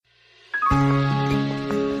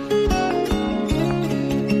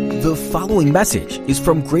The following message is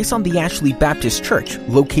from Grace on the Ashley Baptist Church,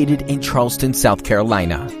 located in Charleston, South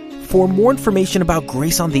Carolina. For more information about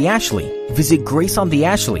Grace on the Ashley, visit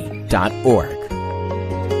graceontheashley.org.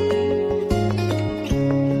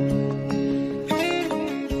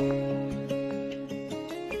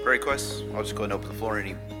 Prayer requests? I'll just go ahead and open the floor.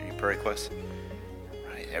 Any prayer requests? All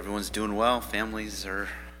right, everyone's doing well. Families are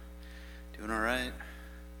doing all right.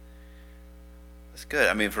 That's good.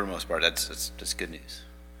 I mean, for the most part, that's good news.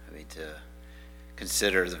 I mean, to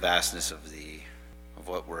consider the vastness of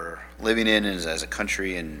what we're living in as a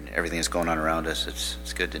country and everything that's going on around us,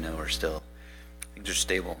 it's good to know we're still, I think, just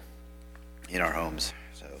stable in our homes.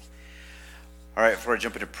 So, all right, before I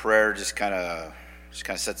jump into prayer, just kind of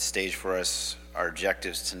set the stage for us. Our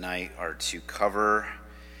objectives tonight are to cover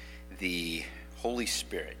the Holy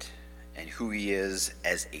Spirit and who He is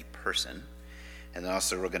as a person. And then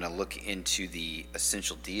also we're going to look into the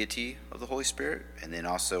essential deity of the Holy Spirit. And then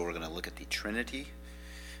also we're going to look at the Trinity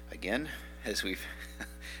again, as we've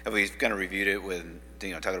kind of reviewed it with,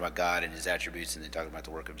 talking about God and His attributes, and then talking about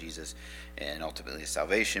the work of Jesus and ultimately His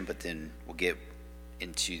salvation. But then we'll get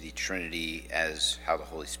into the Trinity as how the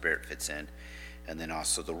Holy Spirit fits in. And then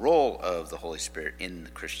also the role of the Holy Spirit in the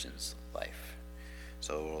Christian's life.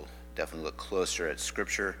 So we'll definitely look closer at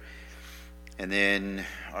Scripture. And then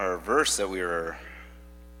our verse that we were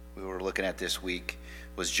looking at this week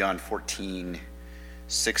was John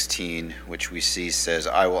 14:16, which we see says,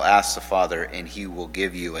 "I will ask the Father, and He will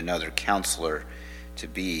give you another counselor to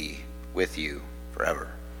be with you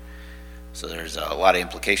forever." So there's a lot of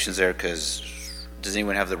implications there, because does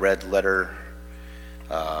anyone have the red letter?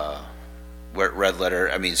 Red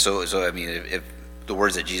letter. I mean, so I mean, if the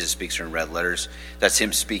words that Jesus speaks are in red letters, that's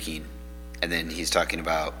Him speaking, and then He's talking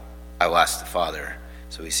about, I will ask the Father.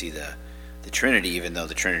 So we see the Trinity, even though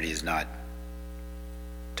the Trinity is not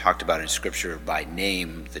talked about in Scripture by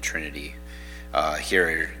name, the Trinity.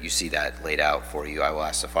 Here you see that laid out for you. I will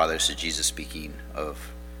ask the Father. This is Jesus speaking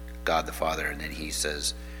of God the Father, and then He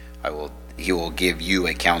says, He will give you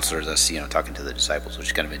a counselor, thus, talking to the disciples, which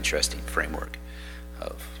is kind of an interesting framework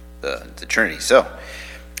of the Trinity. So,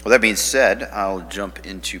 with that being said, I'll jump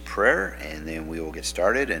into prayer, and then we will get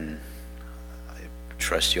started, and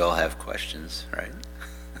trust you all have questions, right?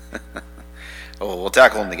 We'll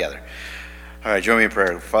tackle them together. All right, join me in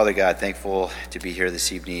prayer. Father God, thankful to be here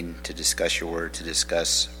this evening to discuss your word, to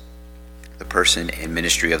discuss the person and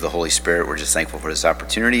ministry of the Holy Spirit. We're just thankful for this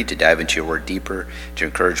opportunity to dive into your word deeper, to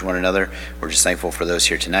encourage one another. We're just thankful for those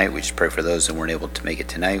here tonight. We just pray for those that weren't able to make it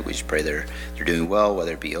tonight. We just pray they're doing well,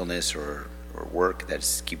 whether it be illness or work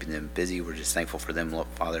that's keeping them busy. We're just thankful for them,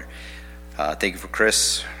 Father. Thank you for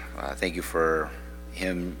Chris. Thank you for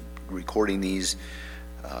him recording these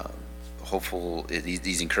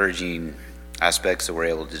these encouraging aspects that we're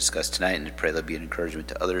able to discuss tonight, and to pray they'll be an encouragement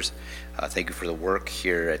to others. Thank you for the work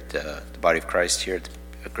here at the Body of Christ here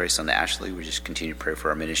at Grace on the Ashley. We just continue to pray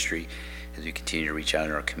for our ministry as we continue to reach out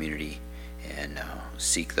in our community and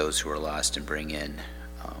seek those who are lost, and bring in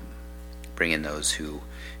those who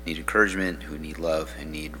need encouragement, who need love, and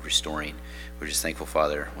need restoring. We're just thankful,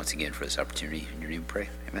 Father, once again for this opportunity. In your name we pray.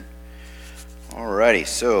 Amen. Alrighty,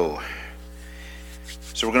 so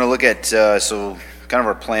we're going to look at kind of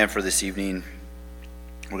our plan for this evening.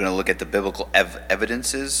 We're going to look at the biblical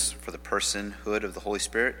evidences for the personhood of the Holy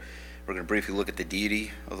Spirit. We're going to briefly look at the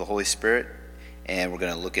deity of the Holy Spirit, and we're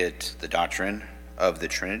going to look at the doctrine of the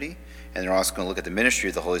Trinity, and we're also going to look at the ministry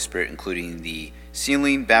of the Holy Spirit, including the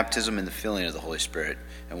sealing, baptism, and the filling of the Holy Spirit,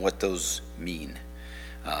 and what those mean.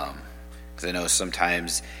 Because I know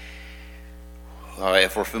sometimes,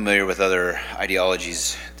 if we're familiar with other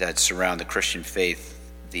ideologies that surround the Christian faith,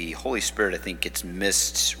 the Holy Spirit, I think, gets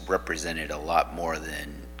misrepresented a lot more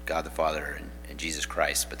than God the Father and Jesus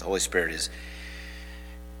Christ. But the Holy Spirit is,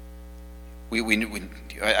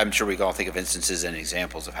 I'm sure we can all think of instances and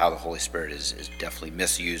examples of how the Holy Spirit is definitely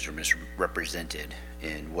misused or misrepresented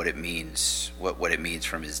in what it means, what it means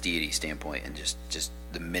from His deity standpoint, and just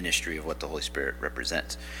the ministry of what the Holy Spirit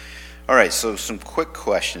represents. All right, so some quick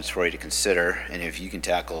questions for you to consider, and if you can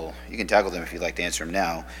tackle them if you'd like to answer them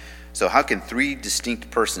now. So how can three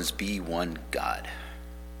distinct persons be one God?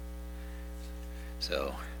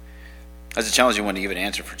 So that's a challenging one to give an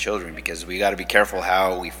answer for children, because we got to be careful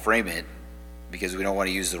how we frame it, because we don't want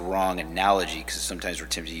to use the wrong analogy, because sometimes we're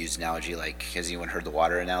tempted to use analogy like, has anyone heard the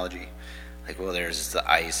water analogy? Like, well, there's the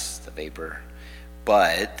ice, the vapor,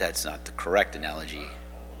 but that's not the correct analogy.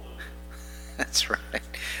 That's right.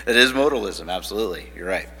 That is modalism, absolutely. You're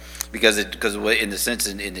right. Because in the sense,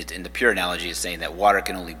 in the pure analogy, is saying that water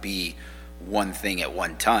can only be one thing at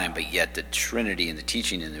one time, but yet the Trinity and the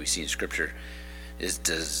teaching that we see in Scripture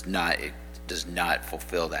does not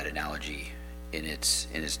fulfill that analogy in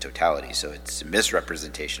its totality. So it's a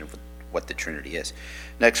misrepresentation of what the Trinity is.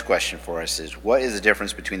 Next question for us is, what is the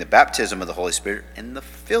difference between the baptism of the Holy Spirit and the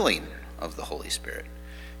filling of the Holy Spirit?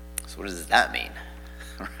 So what does that mean?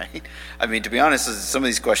 Right? I mean, to be honest, some of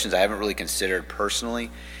these questions I haven't really considered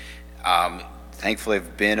personally. Thankfully,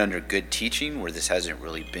 I've been under good teaching where this hasn't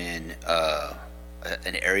really been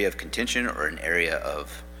an area of contention or an area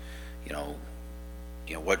of,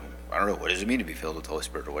 what, I don't know, what does it mean to be filled with the Holy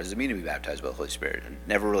Spirit, or what does it mean to be baptized by the Holy Spirit? And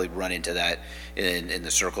never really run into that in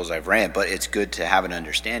the circles I've ran, but it's good to have an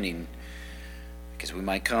understanding, because we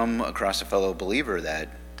might come across a fellow believer that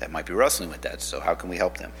might be wrestling with that. So how can we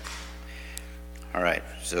help them? All right,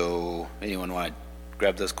 so anyone want to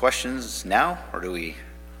grab those questions now, or do we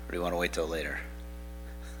want to wait till later?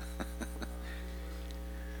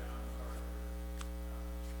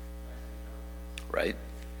 Right?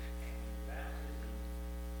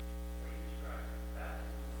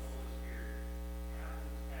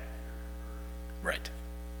 Right.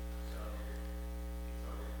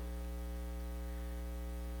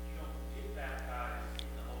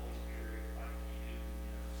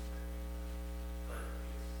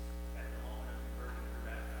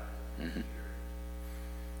 Mm-hmm.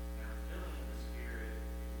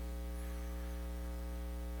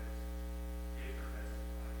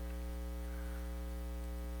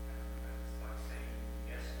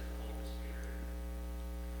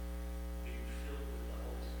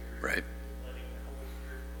 Right.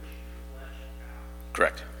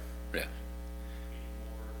 Correct. Yeah.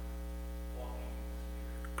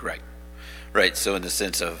 Correct. Right. So in the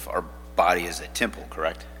sense of our body is a temple,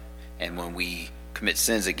 correct? And when we commit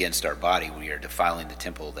sins against our body, we are defiling the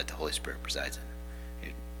temple that the Holy Spirit resides in.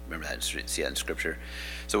 You remember that? See that in Scripture.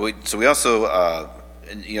 So we also,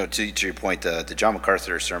 to your point, the John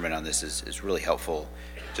MacArthur sermon on this is really helpful,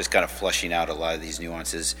 just kind of flushing out a lot of these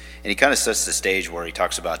nuances. And he kind of sets the stage where he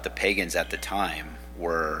talks about the pagans at the time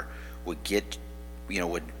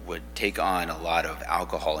would take on a lot of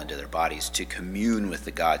alcohol into their bodies to commune with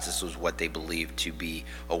the gods. This was what they believed to be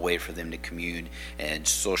a way for them to commune and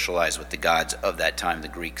socialize with the gods of that time, the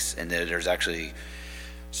Greeks. And there's actually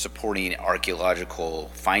supporting archaeological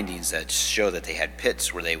findings that show that they had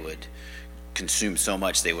pits where they would consume so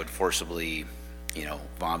much they would forcibly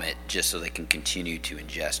vomit just so they can continue to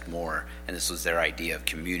ingest more. And this was their idea of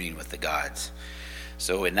communing with the gods.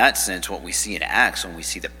 So in that sense, what we see in Acts, when we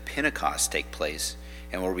see the Pentecost take place,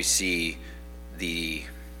 and where we see the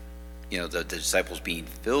disciples being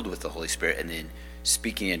filled with the Holy Spirit and then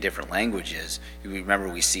speaking in different languages, you remember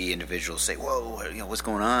we see individuals say, "Whoa, what's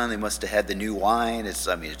going on? They must have had the new wine. It's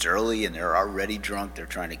early and they're already drunk. They're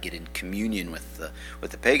trying to get in communion with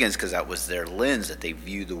the pagans, because that was their lens that they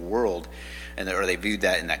viewed the world, or they viewed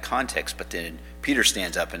that in that context." But then Peter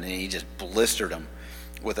stands up and then he just blistered them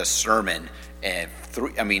with a sermon, and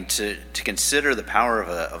to consider the power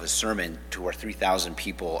of a sermon to where 3,000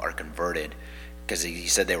 people are converted, because he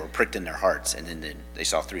said they were pricked in their hearts, and then they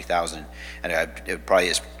saw 3,000. And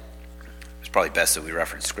it's probably best that we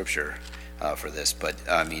reference Scripture for this, but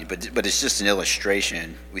it's just an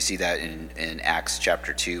illustration. We see that in Acts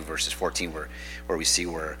chapter 2 verses 14, where we see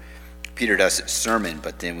where Peter does his sermon,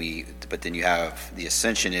 but then you have the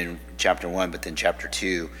ascension in chapter 1, but then chapter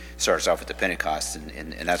 2 starts off with the Pentecost,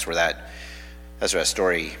 and that's where that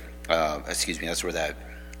story, that's where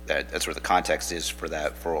the context is for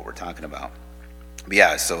what we're talking about. But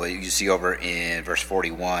yeah, so you see over in verse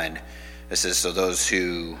 41, it says, "So those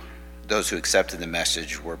who accepted the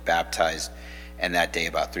message were baptized, and that day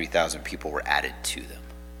about 3,000 people were added to them."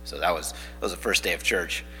 So that was the first day of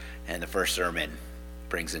church, and the first sermon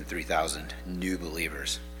brings in 3,000 new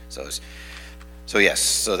believers. So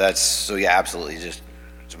absolutely. Just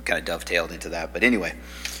so we kind of dovetailed into that. But anyway,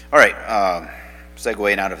 all right.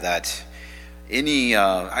 Segueing out of that,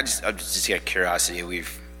 I just got curiosity.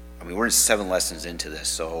 We're in 7 lessons into this.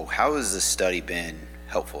 So how has this study been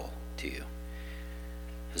helpful to you?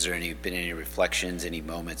 Has there been any reflections, any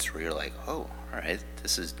moments where you're like, "Oh, all right,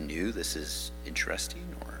 this is new. This is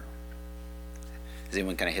interesting," or has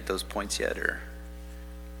anyone kind of hit those points yet, or?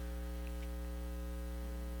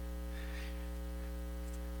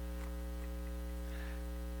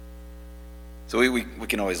 So we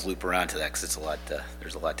can always loop around to that, because it's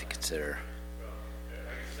there's a lot to consider. Well,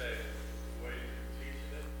 like I say, the way you teach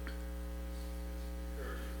it is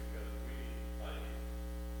encouraging, because I need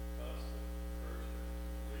constant encouragement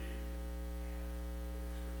to believe what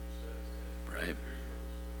Scripture says. Right.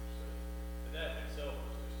 And that in itself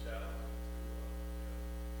is just challenging.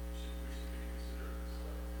 We should be considering this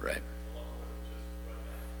stuff Right. a lot more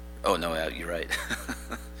Oh, no, you're right. But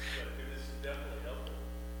this is definitely helpful.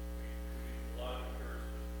 We need a lot of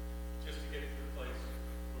encouragement just to get to the place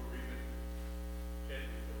where we can be filled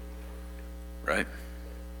with the Holy Spirit. Right,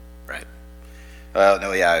 right. Well,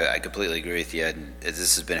 no, yeah, I completely agree with you. And this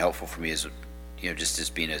has been helpful for me as, just as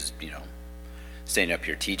being as, staying up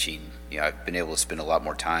here teaching, I've been able to spend a lot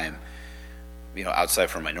more time, outside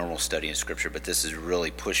from my normal study in Scripture, but this has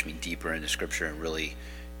really pushed me deeper into Scripture and really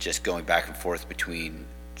just going back and forth between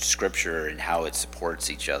Scripture and how it supports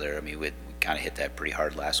each other. I mean, we kind of hit that pretty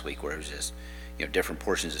hard last week where it was just, different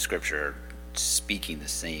portions of Scripture speaking the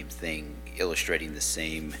same thing, illustrating the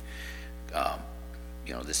same,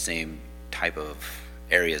 the same type of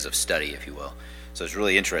areas of study, if you will. So it's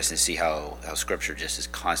really interesting to see how Scripture just is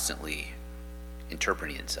constantly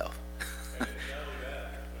interpreting itself. And not only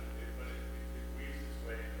that, but it weaves its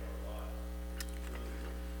way into our lives. It's really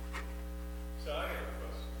cool. So I have a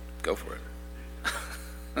question. Go for it.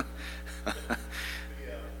 The,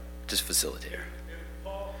 Just facilitator. if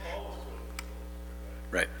Paul was filled with the Holy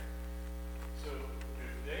Spirit, Right. so if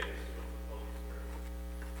David was filled with the Holy Spirit,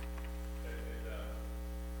 and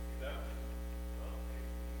that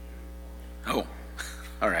was Oh,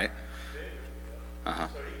 all right. David, Uh-huh.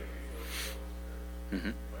 so he can be filled with the Holy Spirit.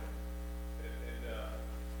 Mm-hmm. Right?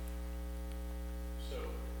 So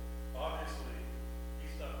obviously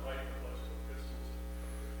he's not writing a bunch of epistles.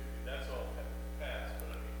 That's all past.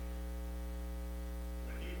 But I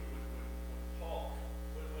mean, when Paul,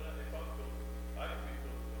 if I'm filled with, I can be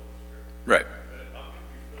filled with the Holy Spirit. Right. But I'm going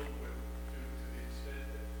to be filled with to the extent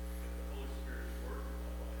that the Holy Spirit is working in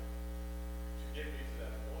my life to get me to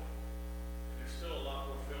that point. And there's still a lot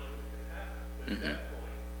more filling that can happen. But at that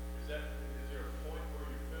point, is there a point where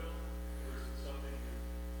you're filled, or is it something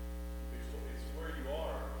it's where you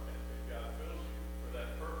are, and God fills you for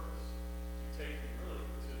that purpose to take you really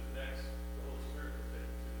to the next. The Holy Spirit will take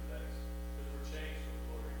you to the next, because we're changed from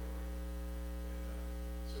glory to glory.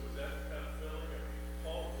 So is that the kind of filling? I mean,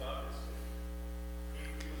 Paul was obviously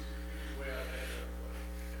he was way out ahead of everybody.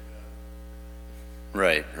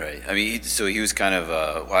 Right, right. I mean, so he was kind of,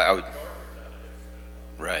 I would,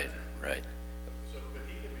 right, right. So, but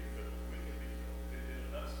he can be filled. We can be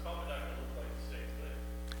filled. It's probably not going to look like the same thing.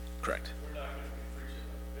 Correct. We're not going to be preaching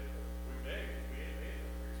like Pentecost. We ain't made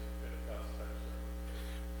them preaching Pentecost type sermon.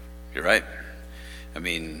 You're right. I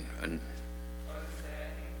mean, I would say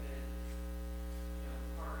I think that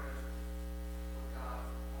part of what God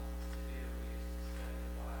wants us to do is to study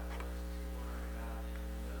the Bible, is to learn about Him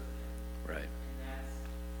and know Him, right, and that's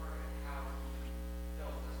part of how He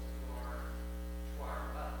fills us to our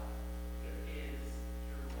level is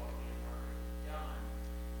through what we have already done,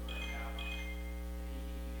 to learn about Him. And He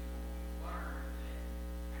can use what we learn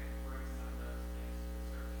and kind of bring some of those things to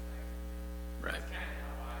a certain effect. right. That's kind of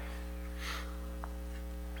how I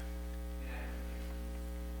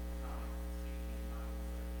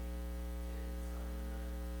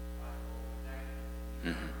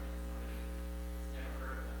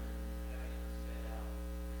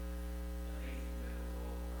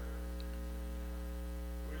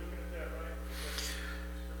Are we looking at that right?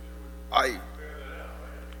 Scripture would I bear that out,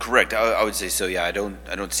 right? correct. I would say so. Yeah, I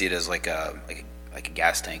don't see it as like a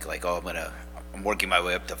gas tank. Like, oh, I'm working my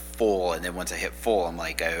way up to full, and then once I hit full, I'm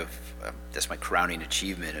like, that's my crowning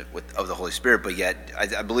achievement of the Holy Spirit. But yet,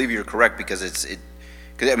 I believe you're correct, because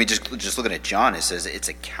because I mean, just looking at John, it says it's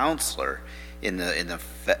a counselor into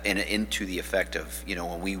the effect of,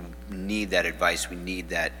 when we need that advice, we need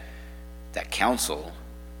that counsel,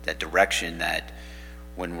 that direction, that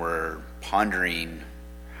when we're pondering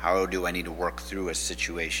how do I need to work through a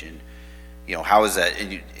situation, how is that,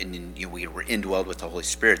 and we were indwelled with the Holy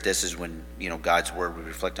Spirit. This is when, God's Word, we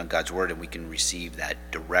reflect on God's Word, and we can receive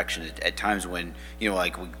that direction. At times when,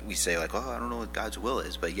 like we say, like, oh, I don't know what God's will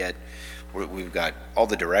is, but yet we've got all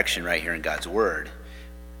the direction right here in God's Word.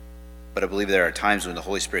 But I believe there are times when the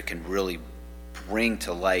Holy Spirit can really bring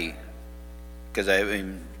to light, because I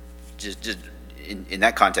mean, just in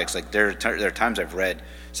that context, like there are times I've read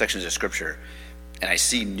sections of Scripture and I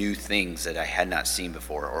see new things that I had not seen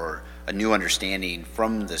before, or a new understanding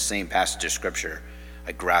from the same passage of Scripture.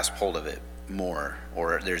 I grasp hold of it more,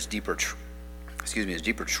 or there's deeper truths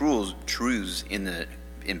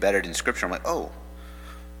embedded in Scripture. I'm like, oh,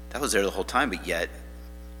 that was there the whole time, but yet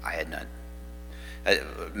I had not.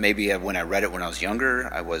 Maybe when I read it when I was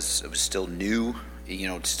younger, it was still new,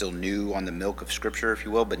 still new on the milk of Scripture, if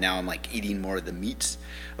you will. But now I'm like eating more of the meats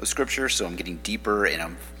of Scripture, so I'm getting deeper,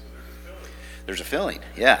 and there's a filling.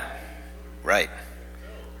 Yeah, right.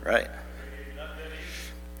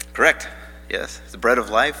 Correct. Yes, the bread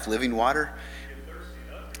of life, living water.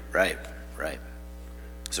 Right.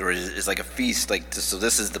 So it's like a feast, so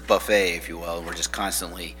this is the buffet, if you will, and we're just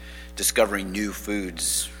constantly discovering new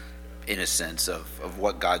foods, in a sense, of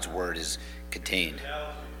what God's word is contained.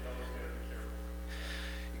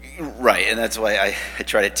 Right, and that's why I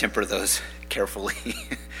try to temper those carefully.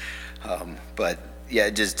 But yeah,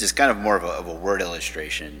 just kind of more of a word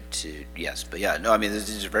illustration to, yes. But yeah, no, I mean,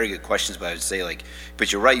 these are very good questions, but I would say,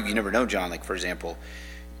 but you're right, you never know, John. Like, for example,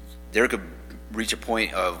 there could reach a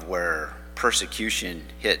point of where persecution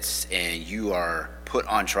hits and you are put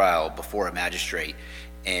on trial before a magistrate.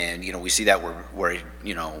 And, we see that where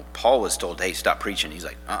Paul was told, hey, stop preaching. He's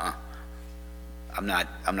like, I'm not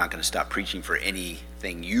going to stop preaching for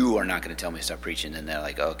anything. You are not going to tell me to stop preaching. And they're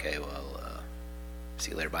like, okay, well,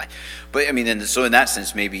 see you later, bye. But I mean, so in that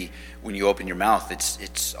sense, maybe when you open your mouth,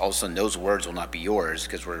 it's all of a sudden those words will not be yours,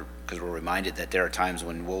 because we're reminded that there are times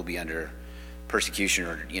when we'll be under persecution,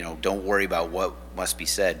 or don't worry about what must be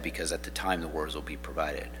said, because at the time the words will be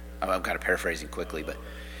provided. I'm kind of paraphrasing quickly, but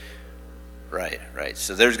right.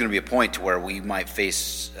 So there's going to be a point to where we might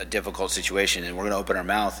face a difficult situation, and we're going to open our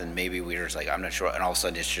mouth, and maybe we're just like, I'm not sure, and all of a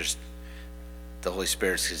sudden it's just the Holy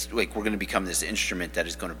Spirit's, like, we're going to become this instrument that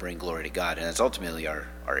is going to bring glory to God, and that's ultimately our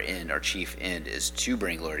end. Our chief end is to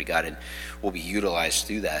bring glory to God, and we'll be utilized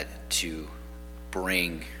through that to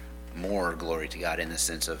bring more glory to God, in the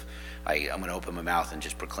sense of I'm going to open my mouth and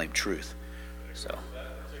just proclaim truth. So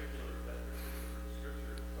that particular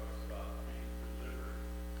scripture talks about being delivered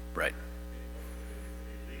right, in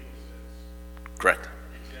a legal sense. correct,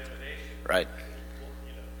 Examination. right,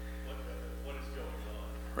 What is going on?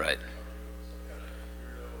 right, Some kind of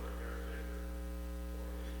weirdo or heretic, or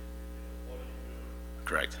what are you doing?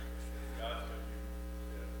 correct, God's going to do.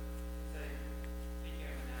 So, speaking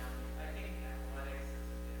of analogy, I think athletics is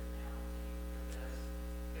a good analogy for this.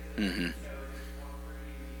 Because Mm-hmm. there's one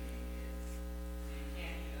pretty meeting is, so you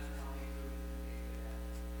can't eat unhealthy food and be good at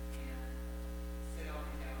it. You can't sit on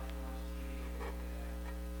the couch and watch TV and be good at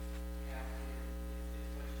it. You have to,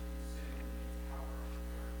 it's what you consume, it's how hard you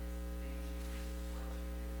work, it's the things you do, it's what you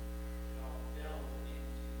do. It all builds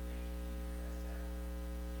into making you the best athlete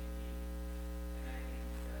you can be. And I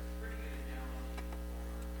think that's a pretty good analogy for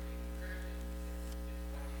being a Christian, because it's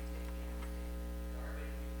what you take in, the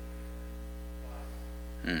garbage you take in, plus,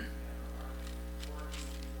 Mm. are you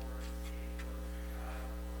working towards a close to God,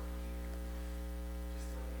 or are you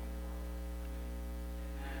just living in the world? I mean,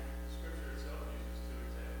 and that, Scripture itself uses two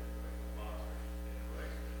examples, right? A boxer and a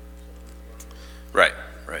race. Somebody's running.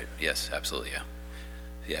 Right, yes, absolutely,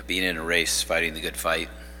 yeah, being in a race, fighting the good fight,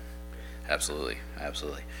 absolutely,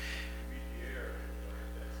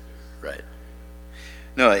 right.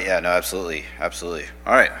 No, yeah, no, absolutely.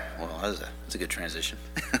 All right, well, that's a good transition.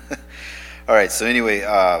 All right, so anyway,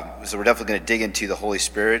 so we're definitely going to dig into the Holy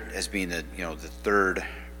Spirit as being the third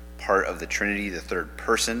part of the Trinity, the third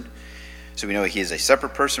person. So we know he is a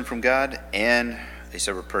separate person from God and a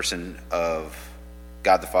separate person of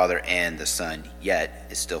God the Father and the Son, yet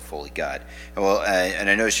is still fully God. And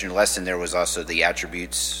I noticed in your lesson there was also the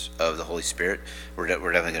attributes of the Holy Spirit. We're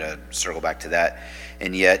definitely going to circle back to that.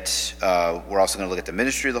 And yet, we're also going to look at the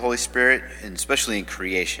ministry of the Holy Spirit, and especially in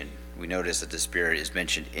creation. We notice that the Spirit is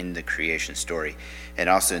mentioned in the creation story, and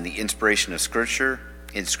also in the inspiration of Scripture,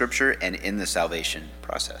 and in the salvation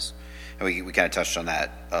process. And we kind of touched on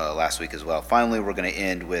that last week as well. Finally, we're going to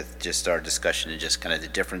end with just our discussion and just kind of the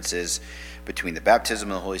differences between the baptism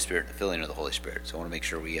of the Holy Spirit and the filling of the Holy Spirit. So I want to make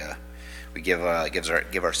sure we give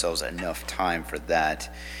ourselves enough time for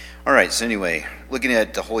that. All right, so anyway, looking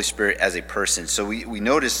at the Holy Spirit as a person. So we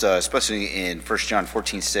notice, especially in 1 John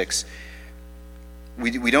 14:6,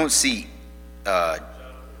 we don't see, John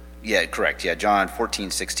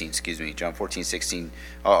 14:16, John 14:16,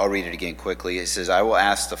 I'll read it again quickly. It says, I will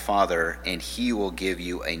ask the Father, and he will give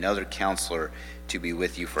you another counselor to be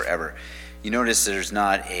with you forever. You notice there's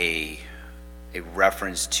not a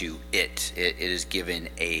reference to it. It is given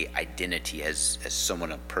a identity as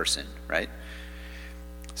someone, a person, right?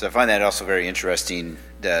 So I find that also very interesting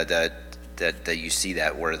that you see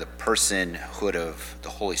that, where the personhood of the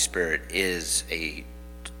Holy Spirit is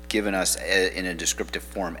given us in a descriptive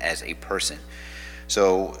form as a person.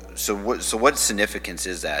 So what significance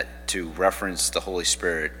is that to reference the Holy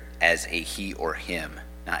Spirit as a he or him,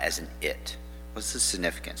 not as an it? What's the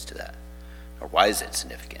significance to that? Or why is it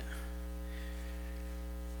significant?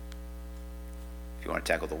 If you want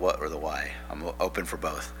to tackle the what or the why, I'm open for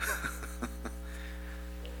both. Well,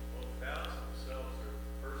 the nouns themselves are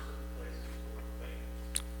person, places, or thing.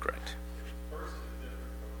 Correct. If a person is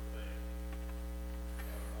different from a thing,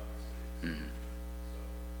 obviously. Mm-hmm.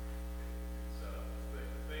 So the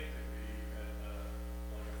thing can be like a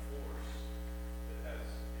force that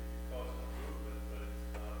has, it causes movement, but it's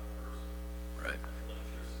not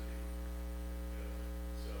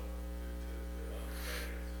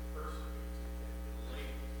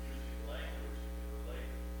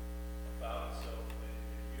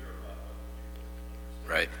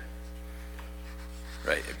Right.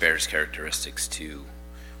 Right. It bears characteristics to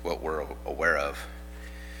what we're aware of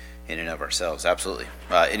in and of ourselves. Absolutely.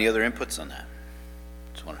 Any other inputs on that?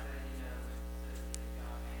 Just want to.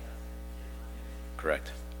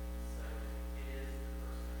 Correct.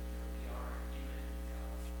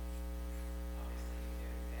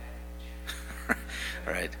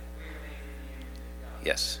 Right.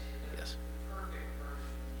 Yes. Yes.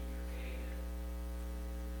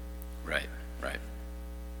 Right. Right.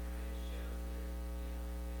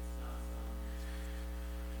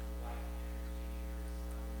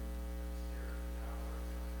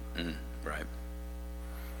 Right.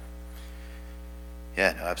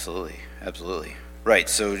 Yeah, no, absolutely. Absolutely. Right.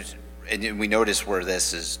 So, and we notice where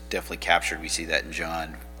this is definitely captured. We see that in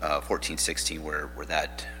John 14:16, where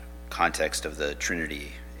that context of the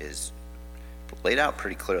Trinity is laid out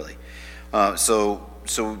pretty clearly. So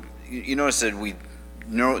you notice that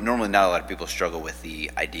normally not a lot of people struggle with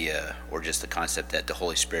the idea or just the concept that the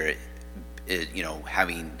Holy Spirit is,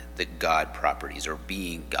 having the God properties or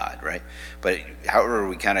being God, right? But however,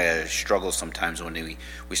 we kind of struggle sometimes when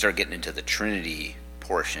we start getting into the Trinity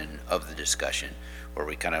portion of the discussion, where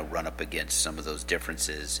we kind of run up against some of those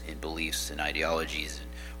differences in beliefs and ideologies.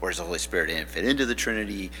 Whereas the Holy Spirit didn't fit into the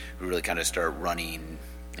Trinity, we really kind of start running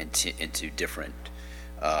into different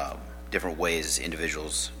ways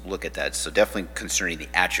individuals look at that. So definitely concerning the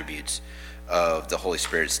attributes of the Holy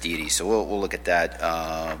Spirit's deity. So we'll look at that.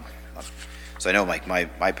 So I know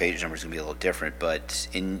my page number is going to be a little different, but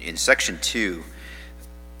in section 2,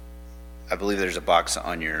 I believe there's a box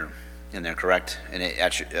in there, correct? And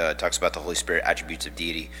it talks about the Holy Spirit attributes of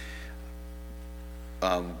deity.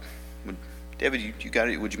 David, you got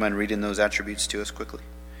it. Would you mind reading those attributes to us quickly?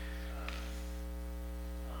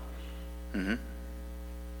 Mm-hmm.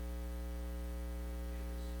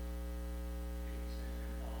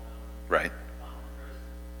 Right.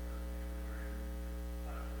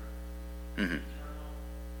 Mm-hmm.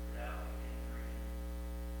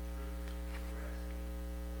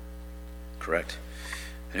 Correct.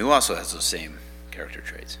 And who also has those same character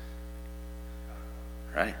traits?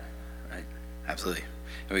 Right. Right. Absolutely.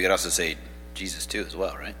 And we could also say Jesus too, as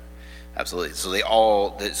well, right? Absolutely.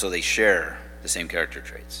 So they share the same character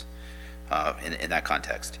traits in that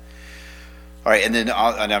context. All right, and then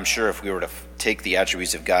I'm sure if we were to take the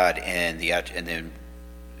attributes of God and then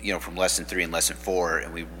from lesson 3 and lesson 4,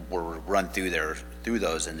 and we were to run through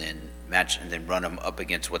those and then match and then run them up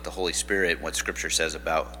against what the Holy Spirit, what Scripture says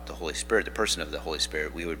about the Holy Spirit, the person of the Holy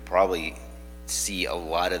Spirit, we would probably see a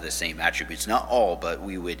lot of the same attributes. Not all, but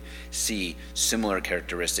we would see similar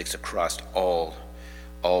characteristics across all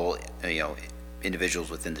individuals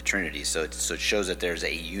within the Trinity. So it shows that there's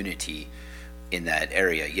a unity in that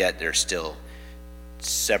area, yet there's still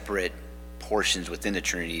separate portions within the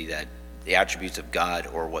Trinity that the attributes of God,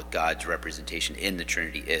 or what God's representation in the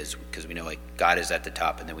Trinity is, because we know God is at the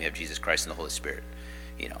top, and then we have Jesus Christ and the Holy Spirit.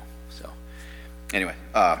 So anyway,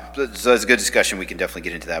 so that's a good discussion. We can definitely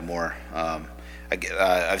get into that more.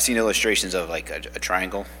 I've seen illustrations of like a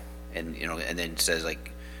triangle, and and then it says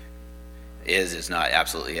like is not,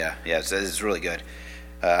 absolutely, yeah. It's really good.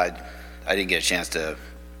 I didn't get a chance to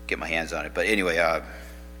get my hands on it, but anyway,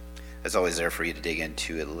 that's always there for you to dig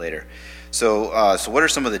into it later. So what are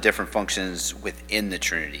some of the different functions within the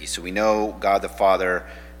Trinity? So we know God the Father.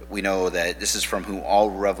 We know that this is from whom all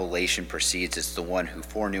revelation proceeds. It's the one who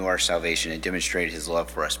foreknew our salvation and demonstrated his love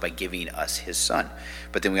for us by giving us his Son.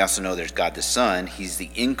 But then we also know there's God the Son. He's the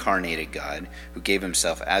incarnated God who gave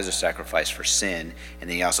himself as a sacrifice for sin, and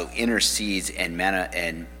then he also intercedes and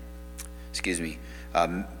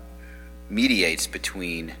mediates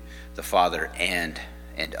between the Father and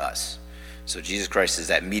us. So Jesus Christ is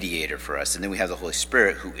that mediator for us. And then we have the Holy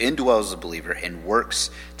Spirit who indwells the believer and works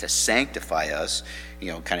to sanctify us,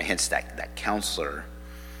 kind of hence that counselor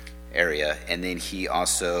area. And then he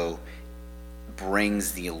also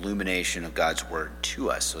brings the illumination of God's word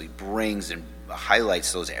to us. So he brings and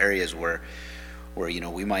highlights those areas where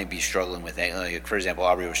we might be struggling with, like, for example,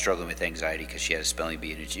 Aubrey was struggling with anxiety because she had a spelling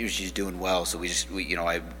bee and she's doing well. So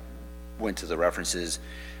I went to the references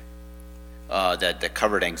that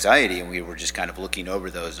covered anxiety, and we were just kind of looking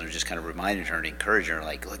over those and just kind of reminding her and encouraging her,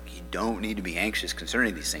 like, look, you don't need to be anxious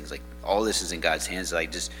concerning these things. Like, all this is in God's hands.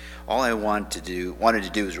 Like, just all I wanted to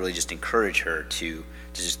do is really just encourage her to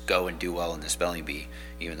just go and do well in the spelling bee,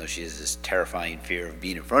 even though she has this terrifying fear of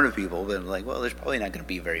being in front of people. But I'm like, well, there's probably not going to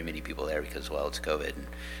be very many people there because, well, it's COVID and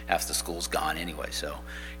half the school's gone anyway. So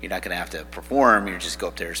you're not going to have to perform. You just go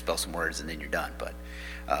up there, spell some words, and then you're done. But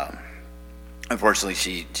unfortunately,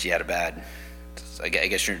 she had a bad. I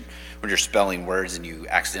guess when you're spelling words and you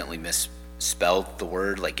accidentally spell the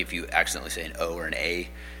word. Like if you accidentally say an O or an A,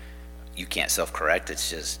 you can't self-correct. It's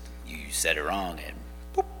just you said it wrong, and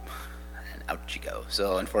boop, and out you go.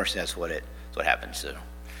 So unfortunately, that's what happened. So,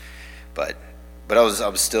 but I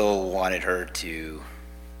was still wanted her to.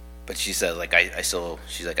 But she said, like,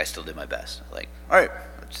 she's like, I still did my best. Like, all right,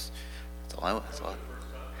 that's all.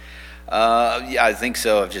 Yeah, I think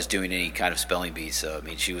so, of just doing any kind of spelling bee. So, I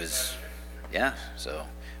mean, she was, yeah, so,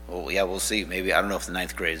 well, yeah, we'll see. Maybe, I don't know if the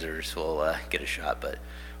ninth graders will get a shot,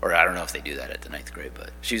 or I don't know if they do that at the ninth grade,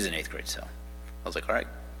 but she was in eighth grade, so I was like, all right,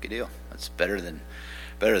 good deal. That's better than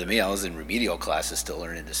me. I was in remedial classes still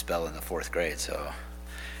learning to spell in the fourth grade, so,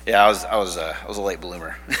 yeah, I was a late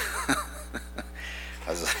bloomer.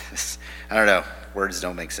 I don't know. Words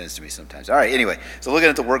don't make sense to me sometimes. All right, anyway. So looking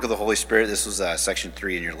at the work of the Holy Spirit, this was section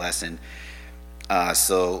 3 in your lesson.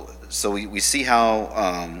 So we see how,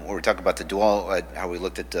 when we talk about the dual, how we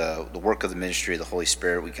looked at the work of the ministry of the Holy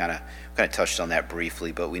Spirit, we kind of touched on that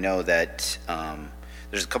briefly, but we know that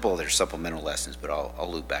there's a couple other supplemental lessons, but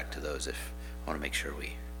I'll loop back to those if I want to make sure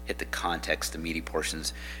we hit the context, the meaty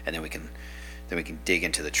portions, and then we can dig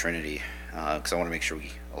into the Trinity, because I want to make sure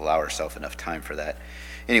we allow ourselves enough time for that.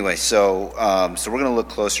 Anyway, so we're going to look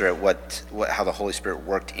closer at how the Holy Spirit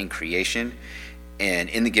worked in creation and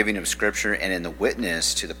in the giving of Scripture and in the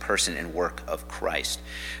witness to the person and work of Christ.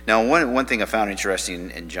 Now, one thing I found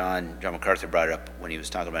interesting, and John MacArthur brought it up when he was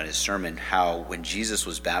talking about his sermon, how when Jesus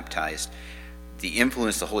was baptized, the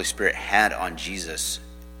influence the Holy Spirit had on Jesus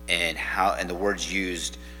and the words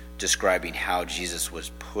used describing how Jesus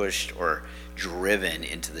was pushed or driven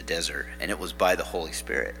into the desert, and it was by the Holy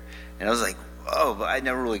Spirit. And I was like, oh, but I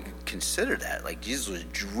never really considered that. Like, Jesus was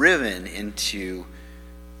driven into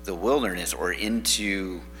the wilderness or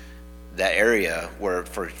into that area where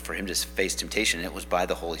for him to face temptation, and it was by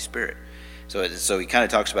the Holy Spirit. So he kind of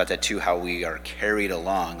talks about that too, how we are carried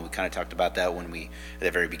along. We kind of talked about that when at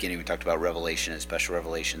the very beginning, we talked about revelation and special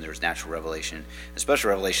revelation. There was natural revelation and special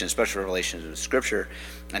revelation of Scripture,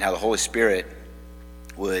 and how the Holy Spirit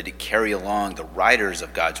would carry along the writers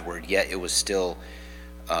of God's Word, yet it was still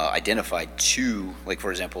identified to, like,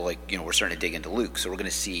 for example, like, we're starting to dig into Luke, so we're going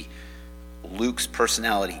to see Luke's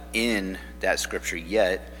personality in that Scripture,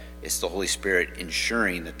 yet it's the Holy Spirit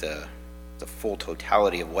ensuring that the full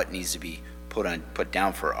totality of what needs to be put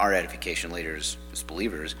down for our edification later as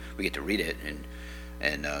believers. We get to read it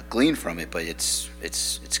and glean from it, but it's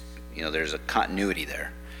there's a continuity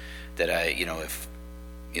there that if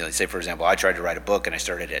say for example I tried to write a book and I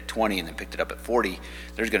started at 20 and then picked it up at 40,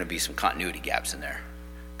 there's going to be some continuity gaps in there,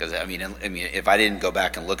 because I mean if I didn't go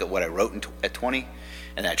back and look at what I wrote at 20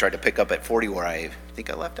 and then I tried to pick up at 40 where I think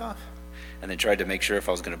I left off, and then tried to make sure if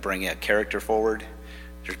I was going to bring a character forward,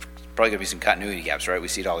 there's probably going to be some continuity gaps, right? We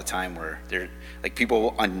see it all the time where they're like,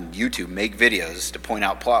 people on YouTube make videos to point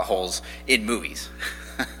out plot holes in movies.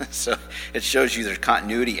 So it shows you there's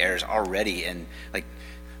continuity errors already, and like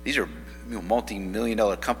these are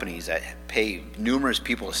multi-million-dollar companies that pay numerous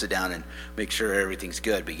people to sit down and make sure everything's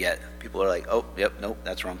good, but yet people are like, oh, yep, nope,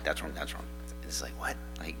 that's wrong. It's like, what?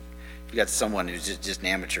 Like, if you got someone who's just an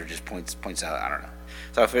amateur, just points out, I don't know.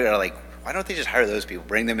 So I figured out, like, why don't they just hire those people,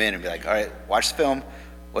 bring them in and be like, all right, watch the film.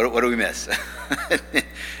 What do we miss? And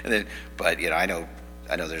then, but I know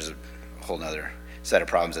there's a whole nother set of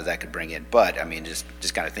problems that could bring in. But I mean,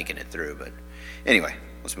 just kind of thinking it through. But anyway,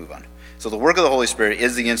 let's move on. So the work of the Holy Spirit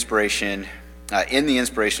is the inspiration, in the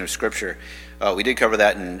inspiration of Scripture. We did cover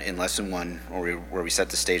that in lesson 1, where we set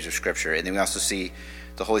the stage of Scripture, and then we also see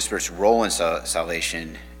the Holy Spirit's role in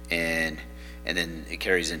salvation, and then it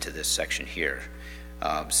carries into this section here.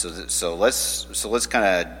 So let's kind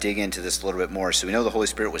of dig into this a little bit more. So we know the Holy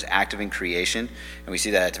Spirit was active in creation, and we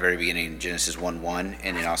see that at the very beginning in Genesis 1:1,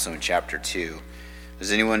 and then also in chapter 2.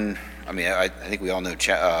 Does anyone? I mean, I think we all know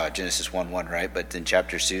Genesis 1:1, right? But then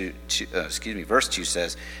verse 2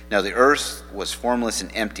 says, "Now the earth was formless and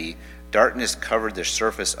empty; darkness covered the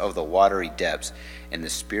surface of the watery depths, and the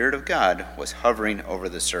Spirit of God was hovering over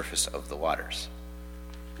the surface of the waters."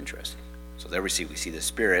 Interesting. So there we see the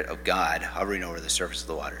Spirit of God hovering over the surface of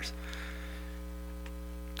the waters.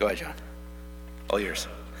 Go ahead, John. All yours.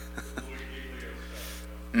 All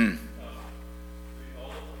the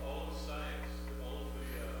science, all of the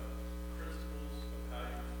principles of how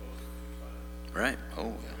you're supposed to do science. Right. Oh,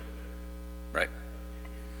 yeah. Right.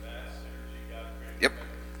 Mass, energy, God created. Yep.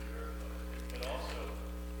 But also,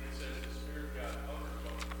 when it says the Spirit of God hovers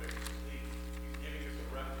on the face, he's giving us a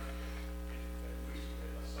reference.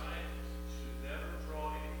 And a scientist should never draw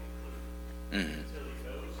any conclusion until he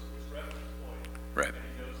knows his reference point, Right. and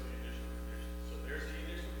he knows the initial condition. So there's the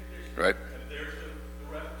initial condition, Right. and there's the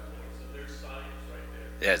reference point. So there's science right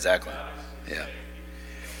there. Yeah, exactly. God is Yeah. saying,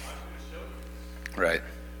 I'm going to show you Right.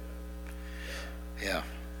 Yeah.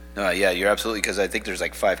 No, yeah, you're absolutely, because I think there's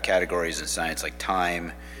like 5 categories in science, like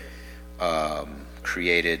time,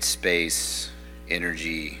 created, space,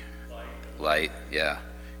 energy, light. Yeah.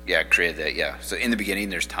 Yeah, created that. Yeah. So in the beginning,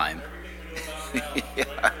 there's time.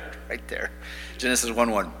 Yeah, right there. Genesis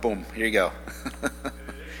 1:1. Boom. Here you go.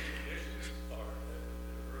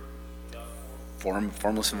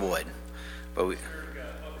 Formless and void. But we.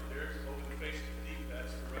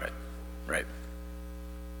 Right. Right.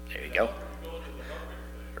 There you go.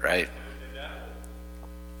 Right.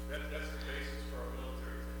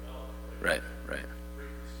 Right. Right.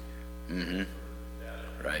 Mm-hmm.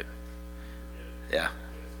 Right. Yeah.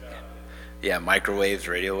 Yeah. Microwaves,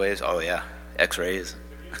 radio waves. Oh yeah. X-rays.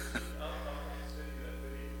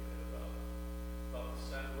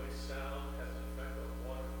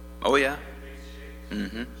 Oh yeah.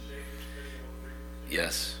 Mm-hmm.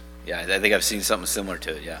 Yes. Yeah, I think I've seen something similar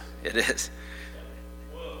to it. Yeah, it is.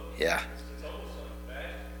 Yeah.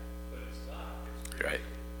 Right.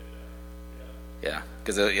 Yeah,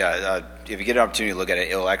 because if you get an opportunity to look at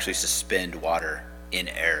it, it'll actually suspend water in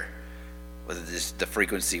air. Whether the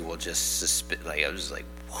frequency will just suspend. Like I was just like,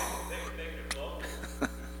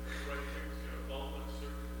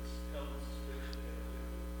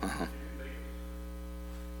 uh-huh.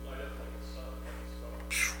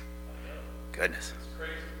 Goodness.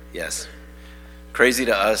 Yes. Crazy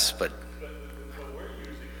to us, but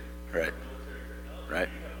right. Right.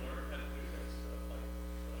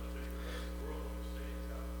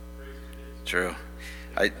 True.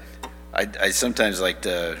 I sometimes like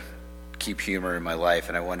to keep humor in my life,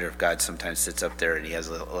 and I wonder if God sometimes sits up there and he has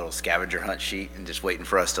a little scavenger hunt sheet and just waiting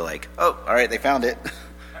for us to like, oh, all right, they found it.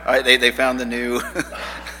 All right, they found the new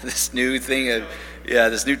this new thing.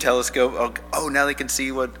 This new telescope. Oh, now they can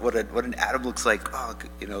see what an atom looks like. Oh,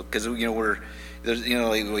 because we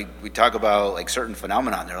talk about like certain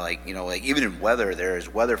phenomenon. They're like, like even in weather, there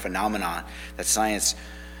is weather phenomenon that scientists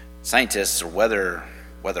or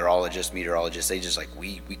weatherologists, meteorologists, they just like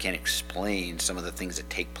we can't explain some of the things that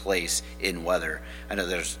take place in weather. I know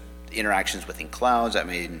there's interactions within clouds. I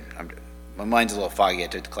mean, my mind's a little foggy. I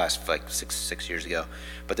took the class like six years ago,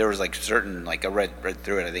 but there was like certain, like I read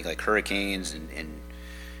through it. I think like hurricanes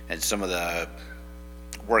and some of the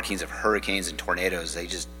workings of hurricanes and tornadoes. They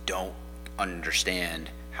just don't understand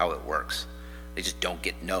how it works. They just don't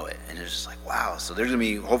know it, and it's just like wow. So there's gonna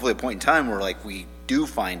be hopefully a point in time where like we do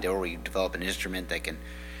find or we develop an instrument that can,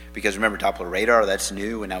 because remember Doppler radar, that's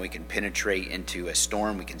new, and now we can penetrate into a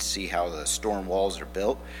storm. We can see how the storm walls are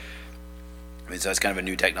built. I mean, so that's kind of a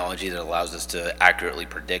new technology that allows us to accurately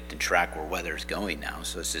predict and track where weather is going now.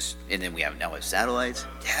 So it's just, and then we have satellites.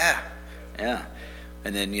 Yeah.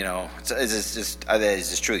 And then it's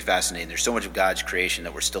just truly fascinating. There's so much of God's creation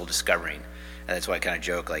that we're still discovering. And that's why I kind of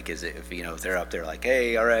joke, like, if they're up there like,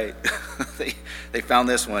 hey, all right, they found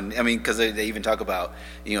this one. I mean, because they even talk about,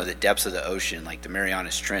 the depths of the ocean, like the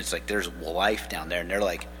Marianas Trench, like there's life down there. And they're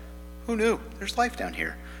like, who knew? There's life down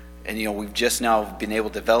here. And, we've just now been able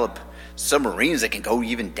to develop submarines that can go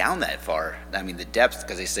even down that far. I mean, the depth,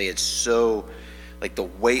 because they say it's so, like the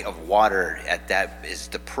weight of water at that is,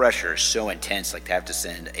 the pressure is so intense, like to have to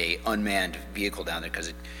send a unmanned vehicle down there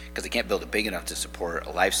because they can't build it big enough to support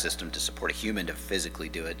a life system, to support a human to physically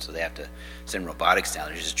do it. So they have to send robotics down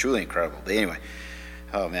there. It's just truly incredible. But anyway,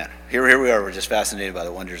 oh man, here we are. We're just fascinated by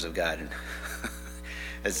the wonders of God. And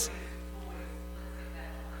it's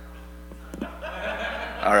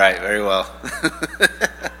all right, very well.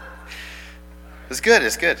 It's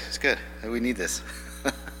good. We need this.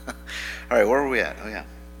 All right, where were we at? Oh yeah.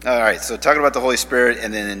 All right, so talking about the Holy Spirit,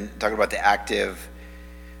 and then talking about the active,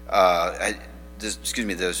 the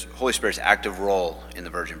Holy Spirit's active role in the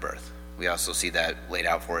virgin birth. We also see that laid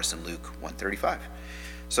out for us in Luke 1:35.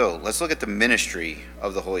 So let's look at the ministry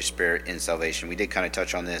of the Holy Spirit in salvation. We did kind of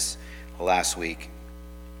touch on this last week.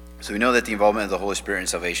 So we know that the involvement of the Holy Spirit in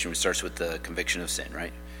salvation starts with the conviction of sin,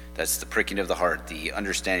 right? That's the pricking of the heart, the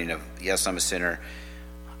understanding of, yes, I'm a sinner.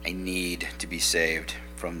 I need to be saved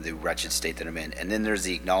from the wretched state that I'm in. And then there's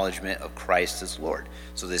the acknowledgement of Christ as Lord.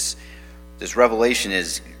 So this revelation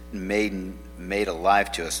is made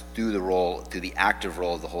alive to us through the active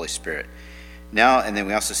role of the Holy Spirit. Now, and then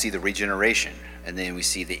we also see the regeneration. And then we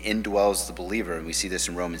see the indwells the believer. And we see this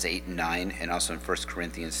in Romans 8 and 9, and also in 1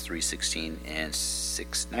 Corinthians 3:16 and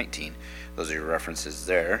 6:19. Those are your references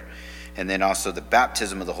there. And then also the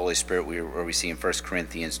baptism of the Holy Spirit, where we see in 1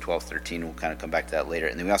 Corinthians 12:13. We'll kind of come back to that later.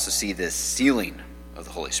 And then we also see the sealing of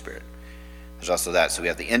the Holy Spirit. There's also that. So we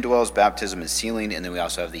have the indwells, baptism, and sealing, and then we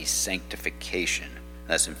also have the sanctification.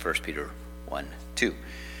 That's in 1 Peter 1:2.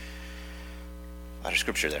 A lot of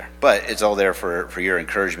scripture there, but it's all there for your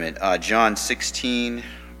encouragement. John 16,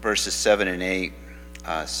 verses 7 and 8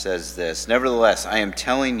 says this, "Nevertheless, I am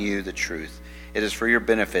telling you the truth. It is for your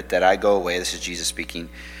benefit that I go away." This is Jesus speaking.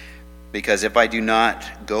 "Because if I do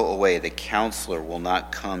not go away, the counselor will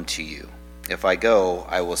not come to you. If I go,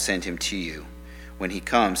 I will send him to you. When he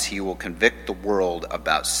comes, he will convict the world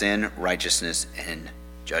about sin, righteousness, and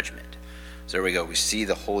judgment." So there we go. We see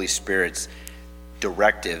the Holy Spirit's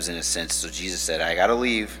directives in a sense. So Jesus said, I got to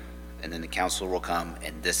leave, and then the counselor will come,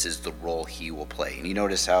 and this is the role he will play. And you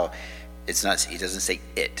notice how he doesn't say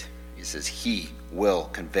it. He says he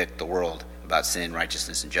will convict the world about sin,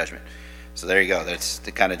 righteousness, and judgment. So there you go. That's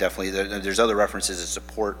the kind of definitely, there's other references that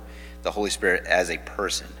support the Holy Spirit as a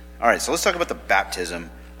person. All right, so let's talk about the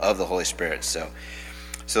baptism of the Holy Spirit. So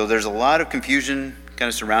there's a lot of confusion kind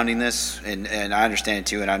of surrounding this, and I understand it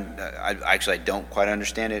too, and I don't quite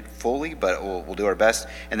understand it fully, but we'll do our best.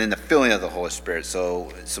 And then the filling of the Holy Spirit.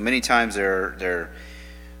 So many times the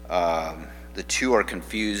two are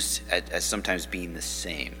confused as sometimes being the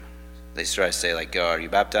same. They try to say like, are you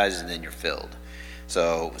baptized and then you're filled?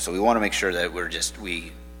 So we want to make sure that we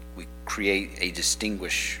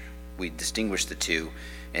distinguish the two,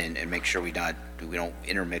 and make sure we don't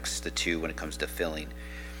intermix the two when it comes to filling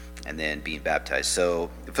and then being baptized.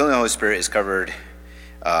 So the filling of the Holy Spirit is covered.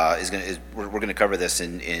 We're going to cover this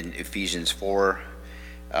in Ephesians 4,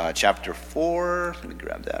 chapter 4. Let me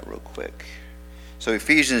grab that real quick. So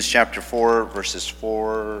Ephesians chapter 4 verses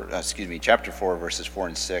 4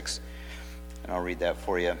 and 6, and I'll read that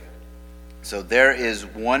for you. "So there is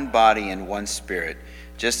one body and one Spirit,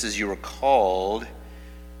 just as you were called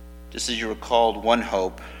one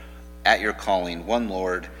hope at your calling, one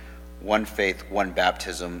Lord, one faith, one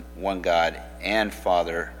baptism, one God and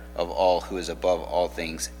Father of all, who is above all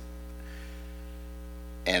things,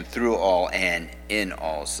 and through all and in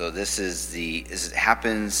all." So this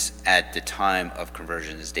happens at the time of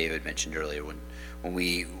conversion, as David mentioned earlier. When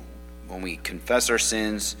we confess our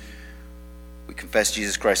sins, we confess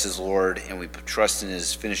Jesus Christ as Lord, and we trust in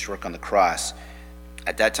his finished work on the cross.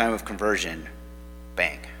 At that time of conversion,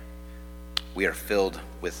 bang, we are filled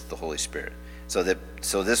with the Holy Spirit. So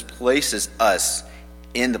this places us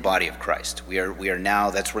in the body of Christ. We are now,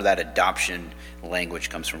 that's where that adoption language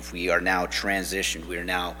comes from. We are now transitioned. We are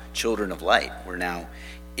now children of light. We're now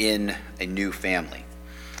in a new family.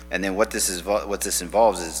 And then what this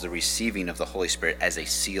involves is the receiving of the Holy Spirit as a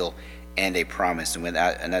seal and a promise. And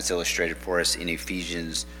that's illustrated for us in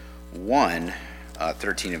Ephesians 1,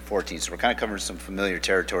 13 and 14. So we're kind of covering some familiar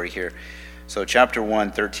territory here. So chapter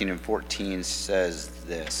 1, 13 and 14 says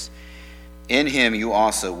this: "In him you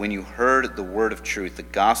also, when you heard the word of truth, the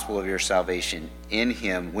gospel of your salvation, in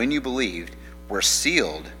him, when you believed, were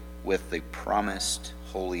sealed with the promised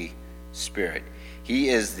Holy Spirit. He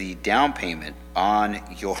is the down payment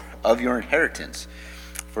of your inheritance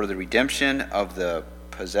for the redemption of the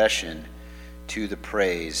possession, to the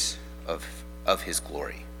praise of his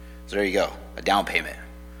glory." So there you go, a down payment,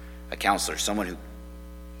 a counselor, someone who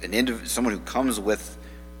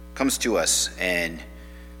comes to us and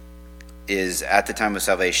is at the time of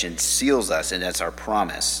salvation, seals us, and that's our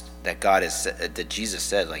promise that that Jesus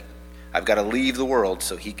said, like, I've got to leave the world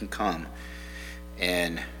so he can come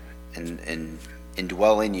and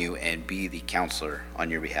dwell in you and be the counselor on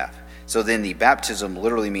your behalf. So then the baptism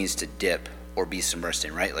literally means to dip or be submersed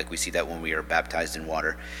in, right? Like we see that when we are baptized in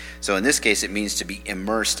water. So in this case, it means to be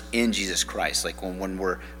immersed in Jesus Christ. Like when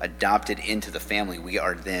we're adopted into the family, we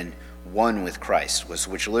are then one with Christ,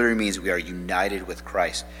 which literally means we are united with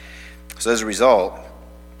Christ. So as a result,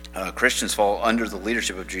 Christians fall under the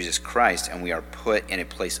leadership of Jesus Christ, and we are put in a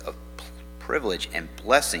place of privilege and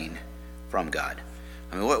blessing from God.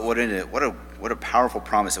 I mean, what a powerful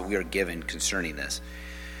promise that we are given concerning this.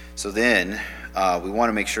 So then, we want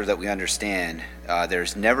to make sure that we understand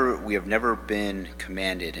we have never been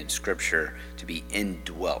commanded in Scripture to be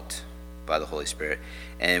indwelt by the Holy Spirit,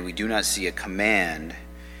 and we do not see a command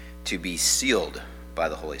to be sealed by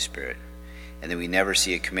the Holy Spirit, and then we never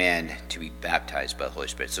see a command to be baptized by the Holy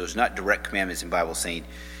Spirit. So there's not direct commandments in the Bible saying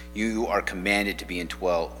you are commanded to be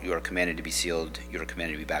indwelt, you are commanded to be sealed, you are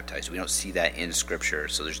commanded to be baptized. We don't see that in Scripture,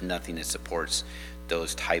 so there's nothing that supports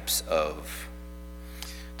those types of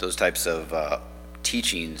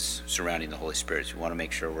teachings surrounding the Holy Spirit. So we want to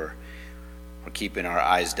make sure we're keeping our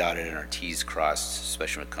I's dotted and our T's crossed,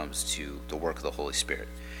 especially when it comes to the work of the Holy Spirit.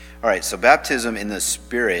 All right, so baptism in the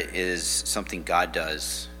Spirit is something God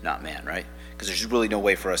does, not man, right? Because there's really no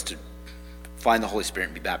way for us to find the Holy Spirit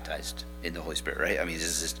and be baptized in the Holy Spirit, right? I mean,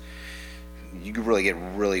 you can really get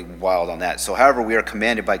really wild on that. So, however, we are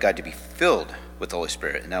commanded by God to be filled with the Holy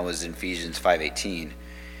Spirit, and that was in Ephesians 5:18.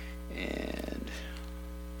 And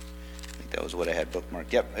I think that was what I had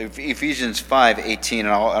bookmarked. Yep, Ephesians 5:18, and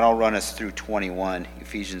I'll run us through 21.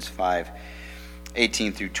 Ephesians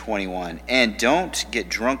 5:18 through 21. And don't get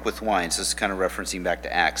drunk with wine. So this is kind of referencing back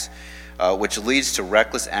to Acts, which leads to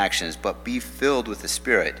reckless actions, but be filled with the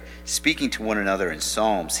Spirit, speaking to one another in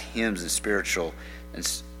psalms, hymns, and spiritual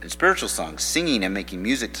songs, singing and making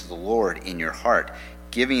music to the Lord in your heart,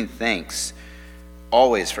 giving thanks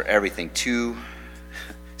always for everything to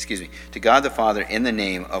God the Father in the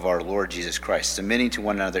name of our Lord Jesus Christ, submitting to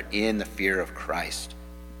one another in the fear of Christ.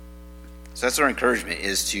 So that's our encouragement,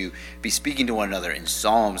 is to be speaking to one another in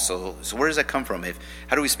psalms. So where does that come from?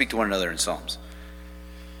 How do we speak to one another in psalms?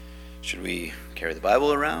 Should we carry the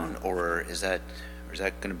Bible around, or is that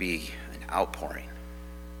going to be an outpouring?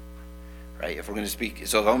 Right? If we're going to speak,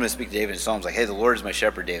 so if I'm going to speak to David in psalms, like, hey, the Lord is my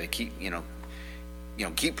shepherd, David, keep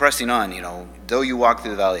pressing on. Though you walk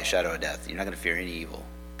through the valley of shadow of death, you're not going to fear any evil,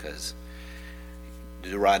 because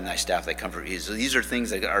the rod and thy staff, they comfort you. So these are things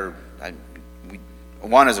that are.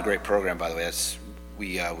 Awana's a great program, by the way.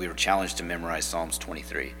 We were challenged to memorize Psalms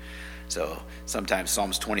 23. So sometimes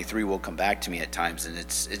Psalms 23 will come back to me at times, and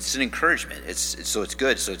it's an encouragement. It's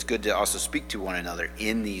good. So it's good to also speak to one another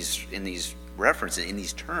in these references, in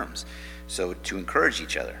these terms, so to encourage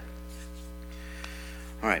each other.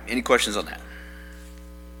 All right. Any questions on that?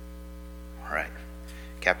 All right.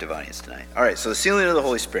 Captive audience tonight. All right. So the sealing of the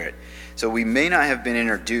Holy Spirit. So we may not have been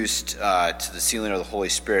introduced to the sealing of the Holy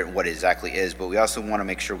Spirit and what it exactly is, but we also want to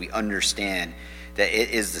make sure we understand that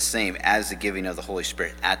it is the same as the giving of the Holy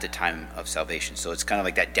Spirit at the time of salvation. So it's kind of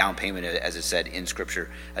like that down payment, as it said in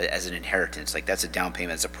Scripture, as an inheritance. Like, that's a down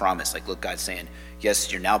payment, it's a promise. Like, look, God's saying,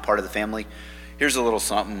 yes, you're now part of the family. Here's a little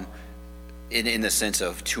something in the sense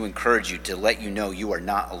of to encourage you, to let you know you are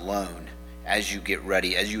not alone as you get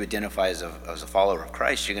ready, as you identify as a follower of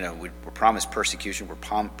Christ. We're promised persecution, we're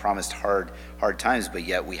promised hard times, but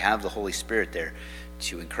yet we have the Holy Spirit there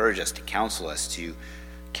to encourage us, to counsel us, to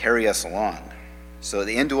carry us along. So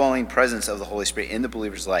the indwelling presence of the Holy Spirit in the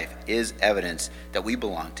believer's life is evidence that we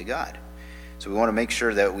belong to God. So we want to make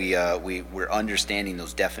sure that we're understanding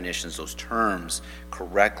those definitions, those terms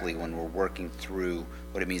correctly when we're working through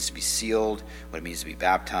what it means to be sealed, what it means to be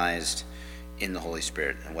baptized in the Holy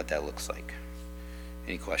Spirit, and what that looks like.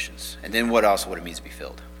 Any questions? And then what it means to be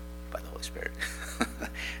filled by the Holy Spirit.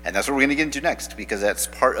 And that's what we're going to get into next, because that's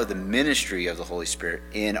part of the ministry of the Holy Spirit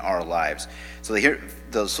in our lives. So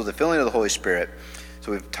the filling of the Holy Spirit,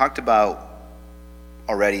 so we've talked about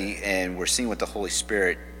already, and we're seeing what the Holy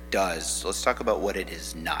Spirit does. So let's talk about what it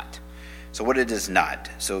is not. So what it is not.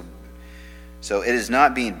 So it is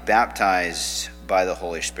not being baptized by the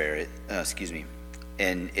Holy Spirit,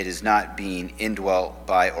 and it is not being indwelt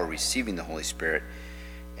by or receiving the Holy Spirit,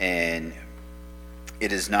 and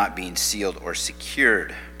it is not being sealed or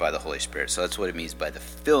secured by the Holy Spirit. So that's what it means by the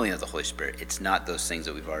filling of the Holy Spirit. It's not those things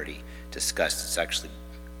that we've already discussed. It's actually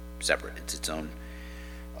separate. It's its own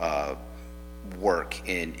work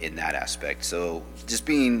in that aspect. So just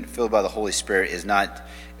being filled by the Holy Spirit is not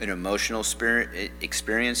an emotional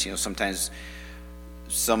experience. Sometimes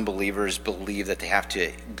some believers believe that they have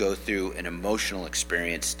to go through an emotional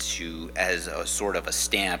experience as a sort of a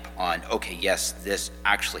stamp on, okay, yes, this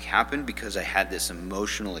actually happened because I had this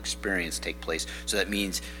emotional experience take place. So that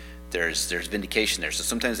means there's vindication there. So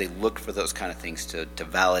sometimes they look for those kind of things to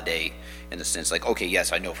validate, in the sense like, okay,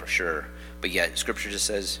 yes, I know for sure. But yet Scripture just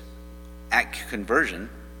says, at conversion,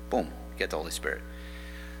 boom, you get the Holy Spirit.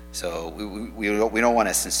 So we don't want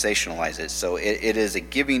to sensationalize it. So it is a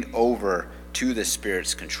giving over to the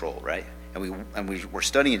Spirit's control, right? And we're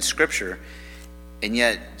studying Scripture, and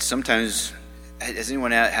yet sometimes, has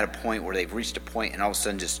anyone had a point where they've reached a point and all of a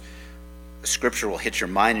sudden just Scripture will hit your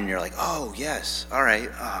mind and you're like, oh yes, all right,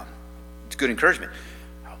 it's good encouragement.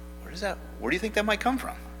 Where do you think that might come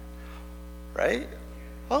from? Right?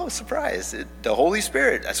 Oh, surprise. The Holy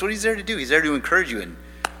Spirit, that's what He's there to do. He's there to encourage you,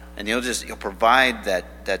 and He'll provide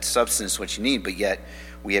that substance what you need. But yet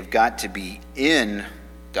we have got to be in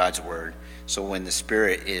God's Word. So when the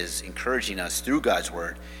Spirit is encouraging us through God's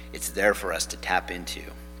Word, it's there for us to tap into,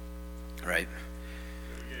 right?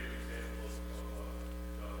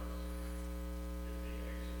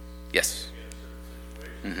 Yes.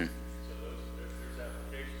 Mm-hmm. So there's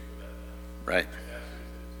application for that now. Right. And that's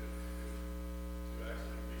to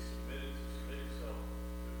actually be submit yourself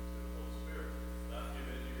to the Holy Spirit, not give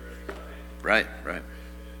in to your anxiety. Right. And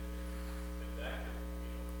that can,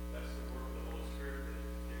 that's the work of the Holy Spirit that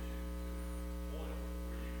gets you to the point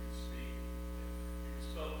where you can speak, you can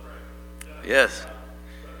spell correctly. Yes.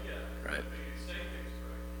 But yeah, Right. I think it's saying things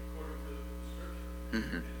correctly according to the Scripture.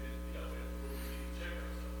 Mm-hmm. And we need to check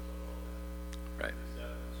ourselves on all that. Right. Is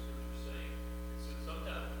that what the Scripture's saying? So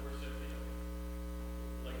sometimes we're simply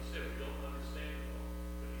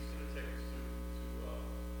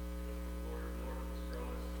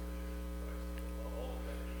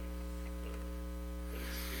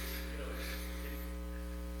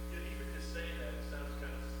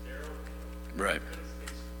Right.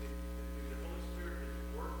 The Holy Spirit is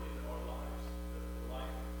working in our lives, the life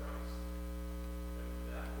of Christ,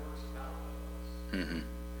 and that works out of us. Mm-hmm.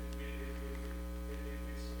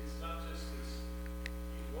 It's not just this,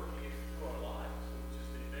 he's working it through our lives, which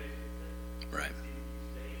is the amazing thing. Right.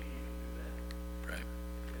 He's able to do that. Right.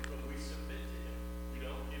 And when we submit to him, we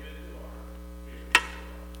don't give in to our feelings,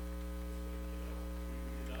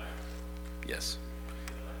 we deny ourselves. Yes.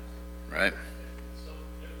 Deny ourselves. Right. And so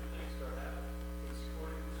different things start happening. But it's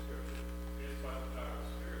according to the Scripture. It's by the power of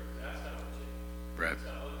the Spirit. That's how it changes. Right.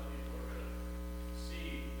 That's how other people are going to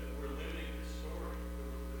see that we're living this story,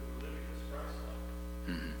 that we're living this Christ life,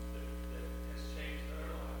 Mm-hmm. that has changed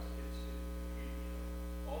our lives.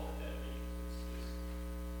 All that that means is just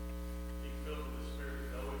being filled with the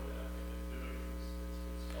Spirit, knowing that, and then doing it.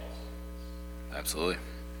 It's awesome. Absolutely.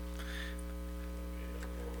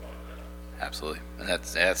 Absolutely. And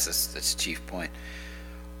that's a chief point.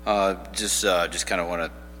 Just kind of want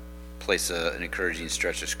to place an encouraging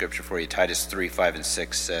stretch of scripture for you. Titus 3, 5, and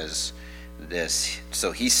 6 says this: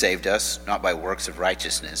 so he saved us, not by works of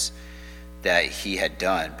righteousness that he had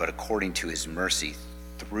done, but according to his mercy,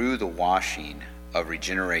 through the washing of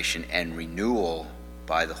regeneration and renewal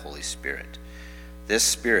by the Holy Spirit. This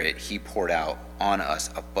Spirit he poured out on us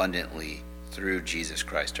abundantly through Jesus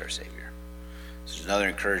Christ our Savior. So there's another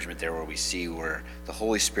encouragement there where we see where the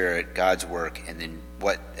Holy Spirit, God's work, and then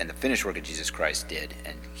the finished work of Jesus Christ did,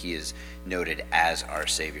 and he is noted as our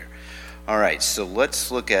Savior. All right, so let's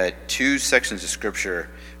look at two sections of Scripture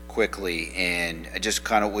quickly, and I just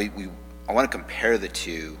kind of I want to compare the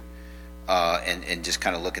two and just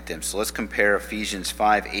kind of look at them. So let's compare Ephesians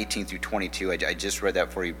 5, 18 through 22. I just read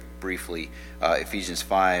that for you briefly. Ephesians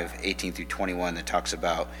 5, 18 through 21, that talks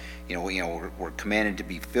about, we're commanded to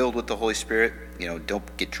be filled with the Holy Spirit.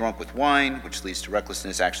 Don't get drunk with wine, which leads to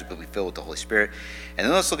recklessness, actually, but be filled with the Holy Spirit. And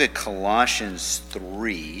then let's look at Colossians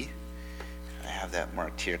 3. I have that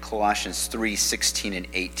marked here. Colossians 3, 16 and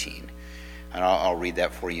 18. And I'll read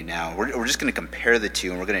that for you now. We're just going to compare the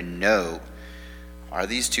two, and we're going to note, are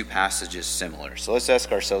these two passages similar? So let's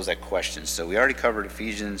ask ourselves that question. So we already covered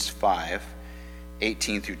Ephesians 5,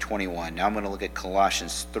 18 through 21. Now I'm going to look at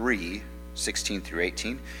Colossians 3, 16 through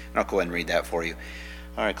 18. And I'll go ahead and read that for you.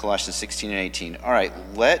 All right, Colossians 16 and 18. All right,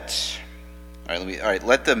 let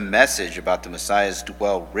the message about the Messiah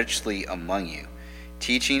dwell richly among you,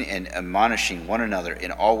 teaching and admonishing one another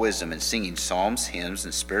in all wisdom, and singing psalms, hymns,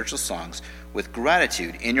 and spiritual songs with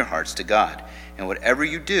gratitude in your hearts to God. And whatever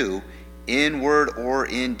you do, in word or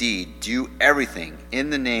in deed, do everything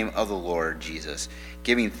in the name of the Lord Jesus,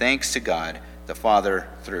 giving thanks to God the Father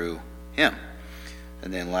through him.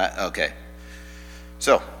 And then, okay.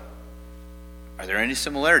 So, are there any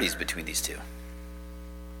similarities between these two?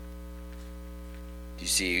 You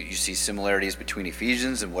see similarities between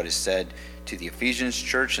Ephesians and what is said to the Ephesians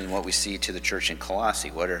church and what we see to the church in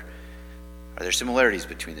Colossae? Are there similarities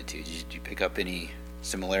between the two? Did you pick up any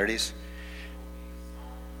similarities?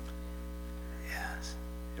 Yes.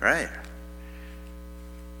 Right.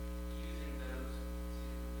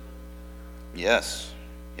 Yes.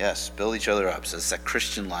 Build each other up. So it's that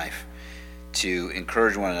Christian life to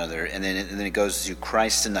encourage one another, and then it goes to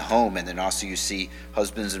Christ in the home, and then also you see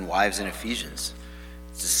husbands and wives in Ephesians.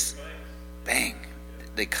 It's just bang,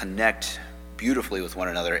 they connect beautifully with one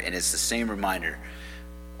another, and it's the same reminder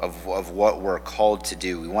of what we're called to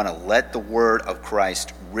do. We want to let the word of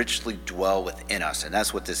Christ richly dwell within us, and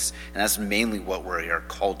that's mainly what we are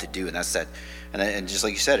called to do. And that's that, and just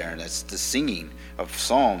like you said, Aaron, that's the singing of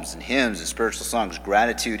psalms and hymns and spiritual songs,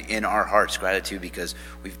 gratitude in our hearts, gratitude because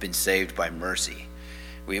we've been saved by mercy.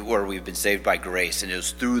 We've been saved by grace, and it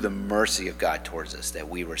was through the mercy of God towards us that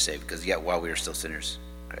we were saved, because yet while we were still sinners,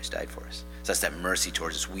 Christ died for us. So that's that mercy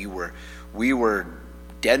towards us. We were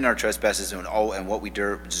dead in our trespasses, and what we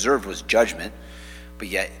deserved was judgment, but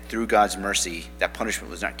yet through God's mercy, that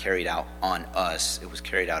punishment was not carried out on us. It was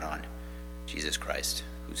carried out on Jesus Christ,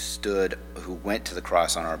 who went to the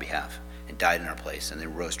cross on our behalf and died in our place, and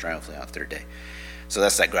then rose triumphantly on the third day. So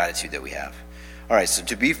that's that gratitude that we have. All right, so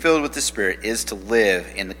to be filled with the Spirit is to live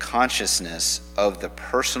in the consciousness of the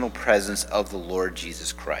personal presence of the Lord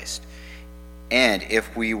Jesus Christ. And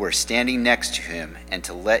if we were standing next to him, and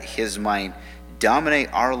to let his mind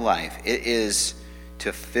dominate our life, it is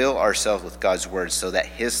to fill ourselves with God's word so that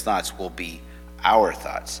his thoughts will be our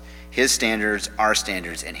thoughts, his standards our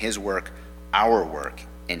standards, and his work our work,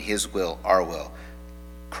 and his will our will.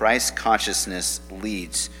 Christ's consciousness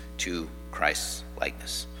leads to Christ's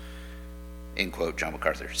likeness. End quote, John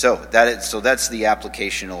MacArthur. So that's the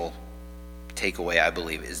applicational takeaway, I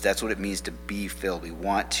believe, is that's what it means to be filled. We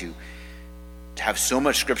want to have so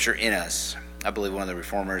much scripture in us I believe one of the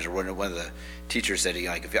reformers or one of the teachers said,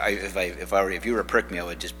 like, if you were to prick me, I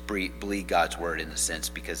would just bleed God's word in a sense,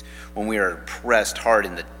 because when we are pressed hard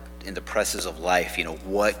in the presses of life,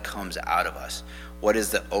 what comes out of us? What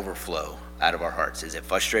is the overflow out of our hearts? Is it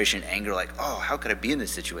frustration, anger, like, oh, how could I be in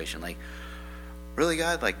this situation? Like, really,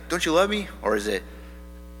 God? Like, don't you love me? Or is it,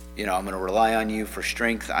 I'm going to rely on you for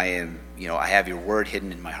strength. I have your word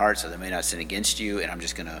hidden in my heart so that I may not sin against you, and I'm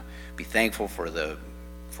just going to be thankful for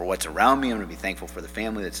what's around me. I'm going to be thankful for the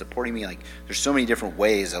family that's supporting me. Like, there's so many different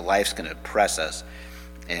ways that life's going to press us,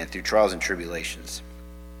 and through trials and tribulations.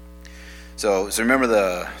 So remember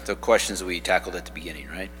the questions that we tackled at the beginning,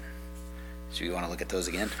 right? So you want to look at those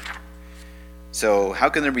again? So how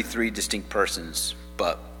can there be three distinct persons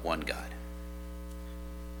but one God?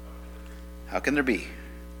 How can there be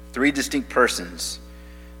three distinct persons?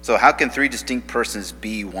 So how can three distinct persons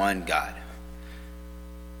be one God?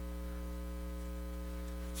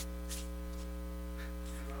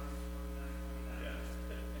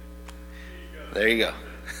 There you go.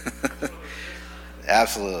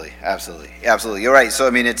 Absolutely. You're right. So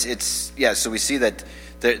it's so we see that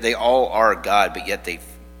they all are God, but yet they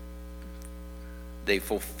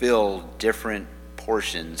fulfill different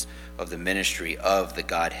portions of the ministry of the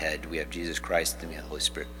Godhead. We have Jesus Christ, and we have the Holy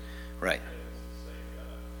Spirit. Right.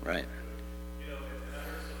 Right. And I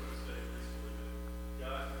heard someone say recently that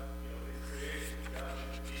God, in creation, God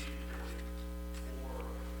didn't need for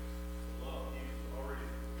the love. He was already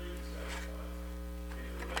completely satisfied in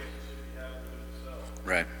the relationship he had with himself.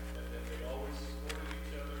 Right. And that they always supported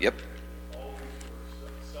each other. Yep. They always were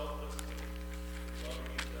selfless and loving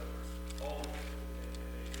each other. Always.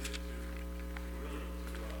 And they did it to really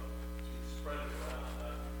spread it around,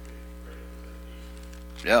 not to be great as they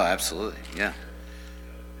need. Yeah, absolutely. Yeah.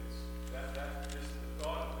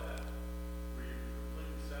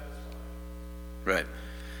 Right.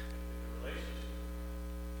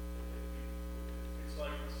 It's like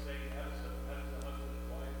saying, how does a husband and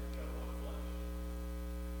wife become one flesh?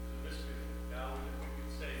 It's a mystery. Now we can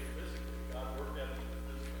say physically, God worked out in the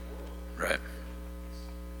physical world. Right.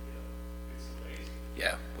 It's amazing.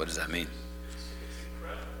 Yeah. What does that mean? It's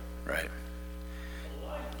incredible. Right.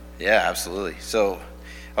 Alive. Yeah, absolutely. So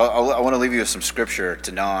I want to leave you with some scripture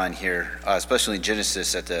to gnaw on here, especially in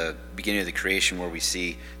Genesis at the beginning of the creation, where we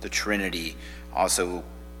see the Trinity also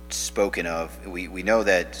spoken of. We know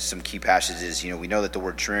that some key passages, we know that the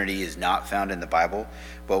word Trinity is not found in the Bible,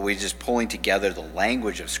 but we just pulling together the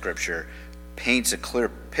language of Scripture paints a clear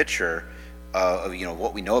picture of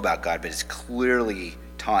what we know about God, but it's clearly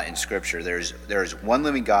taught in Scripture. There is one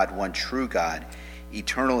living God, one true God,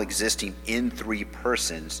 eternal, existing in three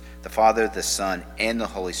persons, the Father, the Son, and the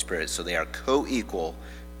Holy Spirit. So they are co-equal,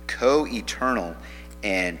 co-eternal,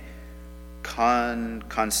 and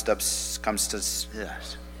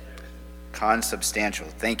consubstantial.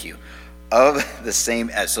 Thank you. Of the same,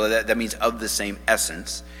 so that means of the same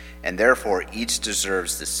essence, and therefore each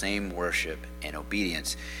deserves the same worship and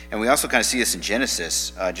obedience. And we also kind of see this in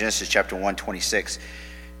Genesis chapter 1:26.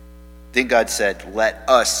 Then God said, "Let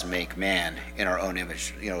us make man in our own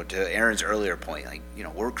image." To Aaron's earlier point,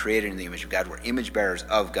 we're created in the image of God. We're image bearers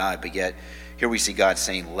of God, but yet here we see God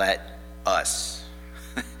saying, "Let us."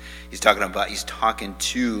 He's talking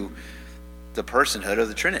to the personhood of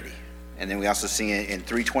the Trinity. And then we also see it in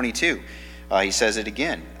 3:22. He says it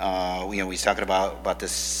again. He's talking about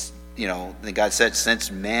this. Then God said,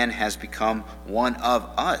 "Since man has become one of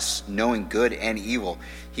us, knowing good and evil,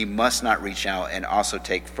 he must not reach out and also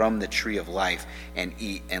take from the tree of life and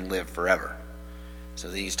eat and live forever."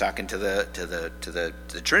 So he's talking to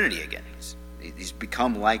the Trinity again. He's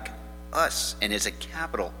become like us, and it's a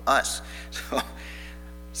capital us.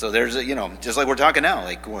 So there's just like we're talking now,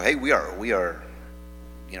 hey, we are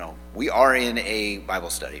in a Bible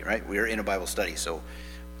study, right? We are in a Bible study, so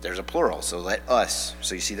there's a plural. So let us.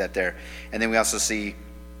 So you see that there, and then we also see,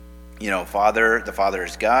 Father. The Father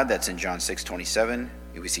is God. That's in John 6:27.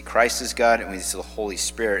 We see Christ is God, and we see the Holy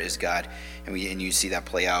Spirit is God, and you see that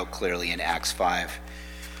play out clearly in Acts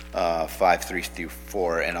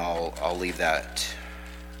 5:3-4. And I'll leave that.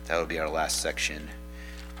 That would be our last section.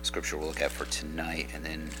 Scripture we'll look at for tonight, and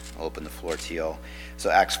then I'll open the floor to y'all. So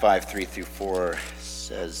Acts 5:3-4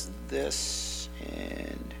 says this,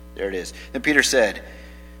 and there it is. Then Peter said,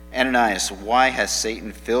 "Ananias, why has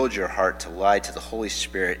Satan filled your heart to lie to the Holy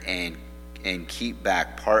Spirit and keep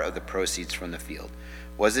back part of the proceeds from the field?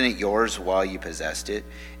 Wasn't it yours while you possessed it?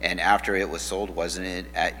 And after it was sold, wasn't it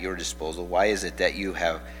at your disposal? Why is it that you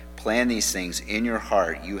have planned these things in your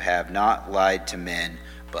heart? You have not lied to men,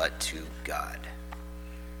 but to God."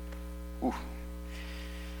 Ooh.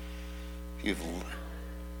 You're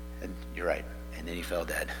right. And then he fell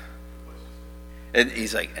dead. And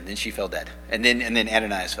he's like, and then she fell dead. And then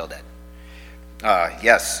Ananias fell dead.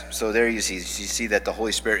 Yes, so there you see that the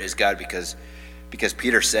Holy Spirit is God because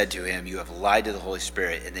Peter said to him, you have lied to the Holy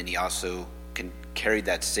Spirit, and then he also carried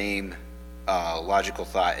that same logical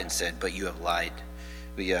thought and said, but you have lied,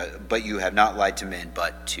 but you have not lied to men,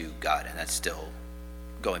 but to God. And that's still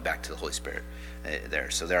going back to the Holy Spirit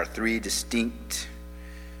there. So there are three distinct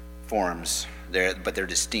forms there, but they're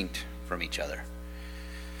distinct from each other.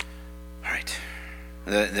 All right.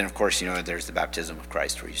 Then, of course, there's the baptism of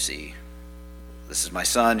Christ, where you see, this is my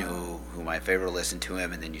son, whom I favor, listen to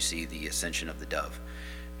him. And then you see the ascension of the dove,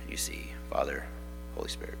 and you see Father, Holy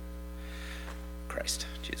Spirit, Christ,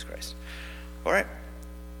 Jesus Christ. All right.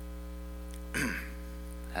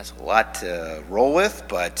 That's a lot to roll with,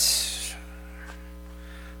 but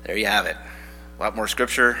there you have it. A lot more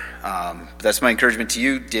scripture. That's my encouragement to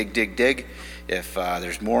you. Dig, dig, dig. If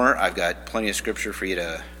there's more, I've got plenty of scripture for you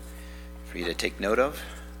to take note of.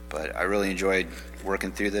 But I really enjoyed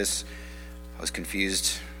working through this. I was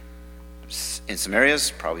confused in some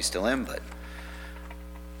areas, probably still am, but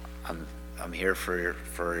I'm here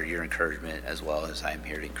for your encouragement as well as I'm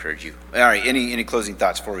here to encourage you. All right, any closing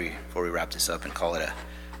thoughts before we wrap this up and call it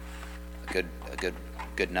a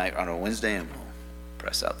good night on a Wednesday, and we'll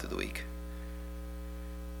press out through the week.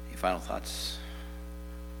 Any final thoughts?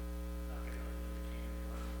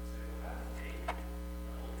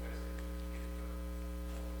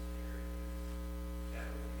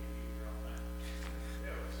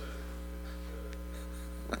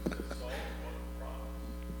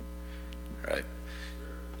 Right.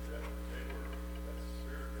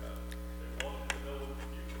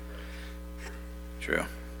 True.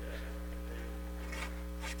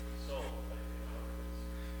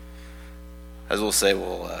 As we'll say,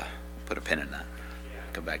 we'll put a pin in that.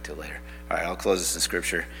 Come back to it later. All right, I'll close this in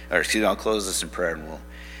scripture. I'll close this in prayer, and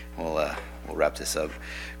we'll wrap this up.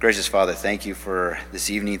 Gracious Father, thank you for this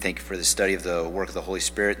evening. Thank you for the study of the work of the Holy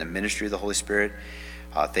Spirit, the ministry of the Holy Spirit.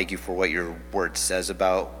 Thank you for what your word says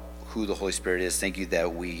about who the Holy Spirit is. Thank you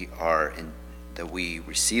that we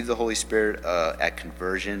receive the Holy Spirit at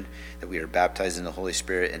conversion, that we are baptized in the Holy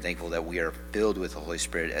Spirit, and thankful that we are filled with the Holy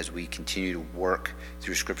Spirit as we continue to work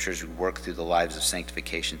through scriptures, we work through the lives of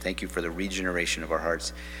sanctification. Thank you for the regeneration of our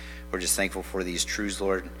hearts. We're just thankful for these truths,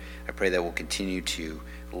 Lord. I pray that we'll continue to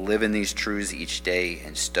live in these truths each day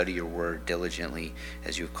and study your word diligently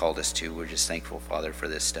as you've called us to. We're just thankful, Father, for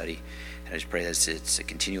this study. And I just pray that it's a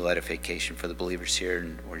continual edification for the believers here,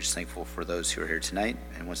 and we're just thankful for those who are here tonight.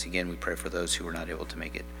 And once again, we pray for those who are not able to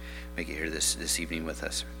make it here this evening with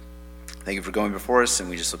us. Thank you for going before us, and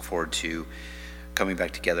we just look forward to coming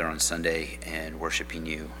back together on Sunday and worshiping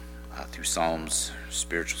you through psalms,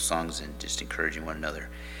 spiritual songs, and just encouraging one another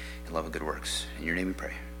in love and good works. In your name we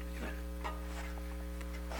pray.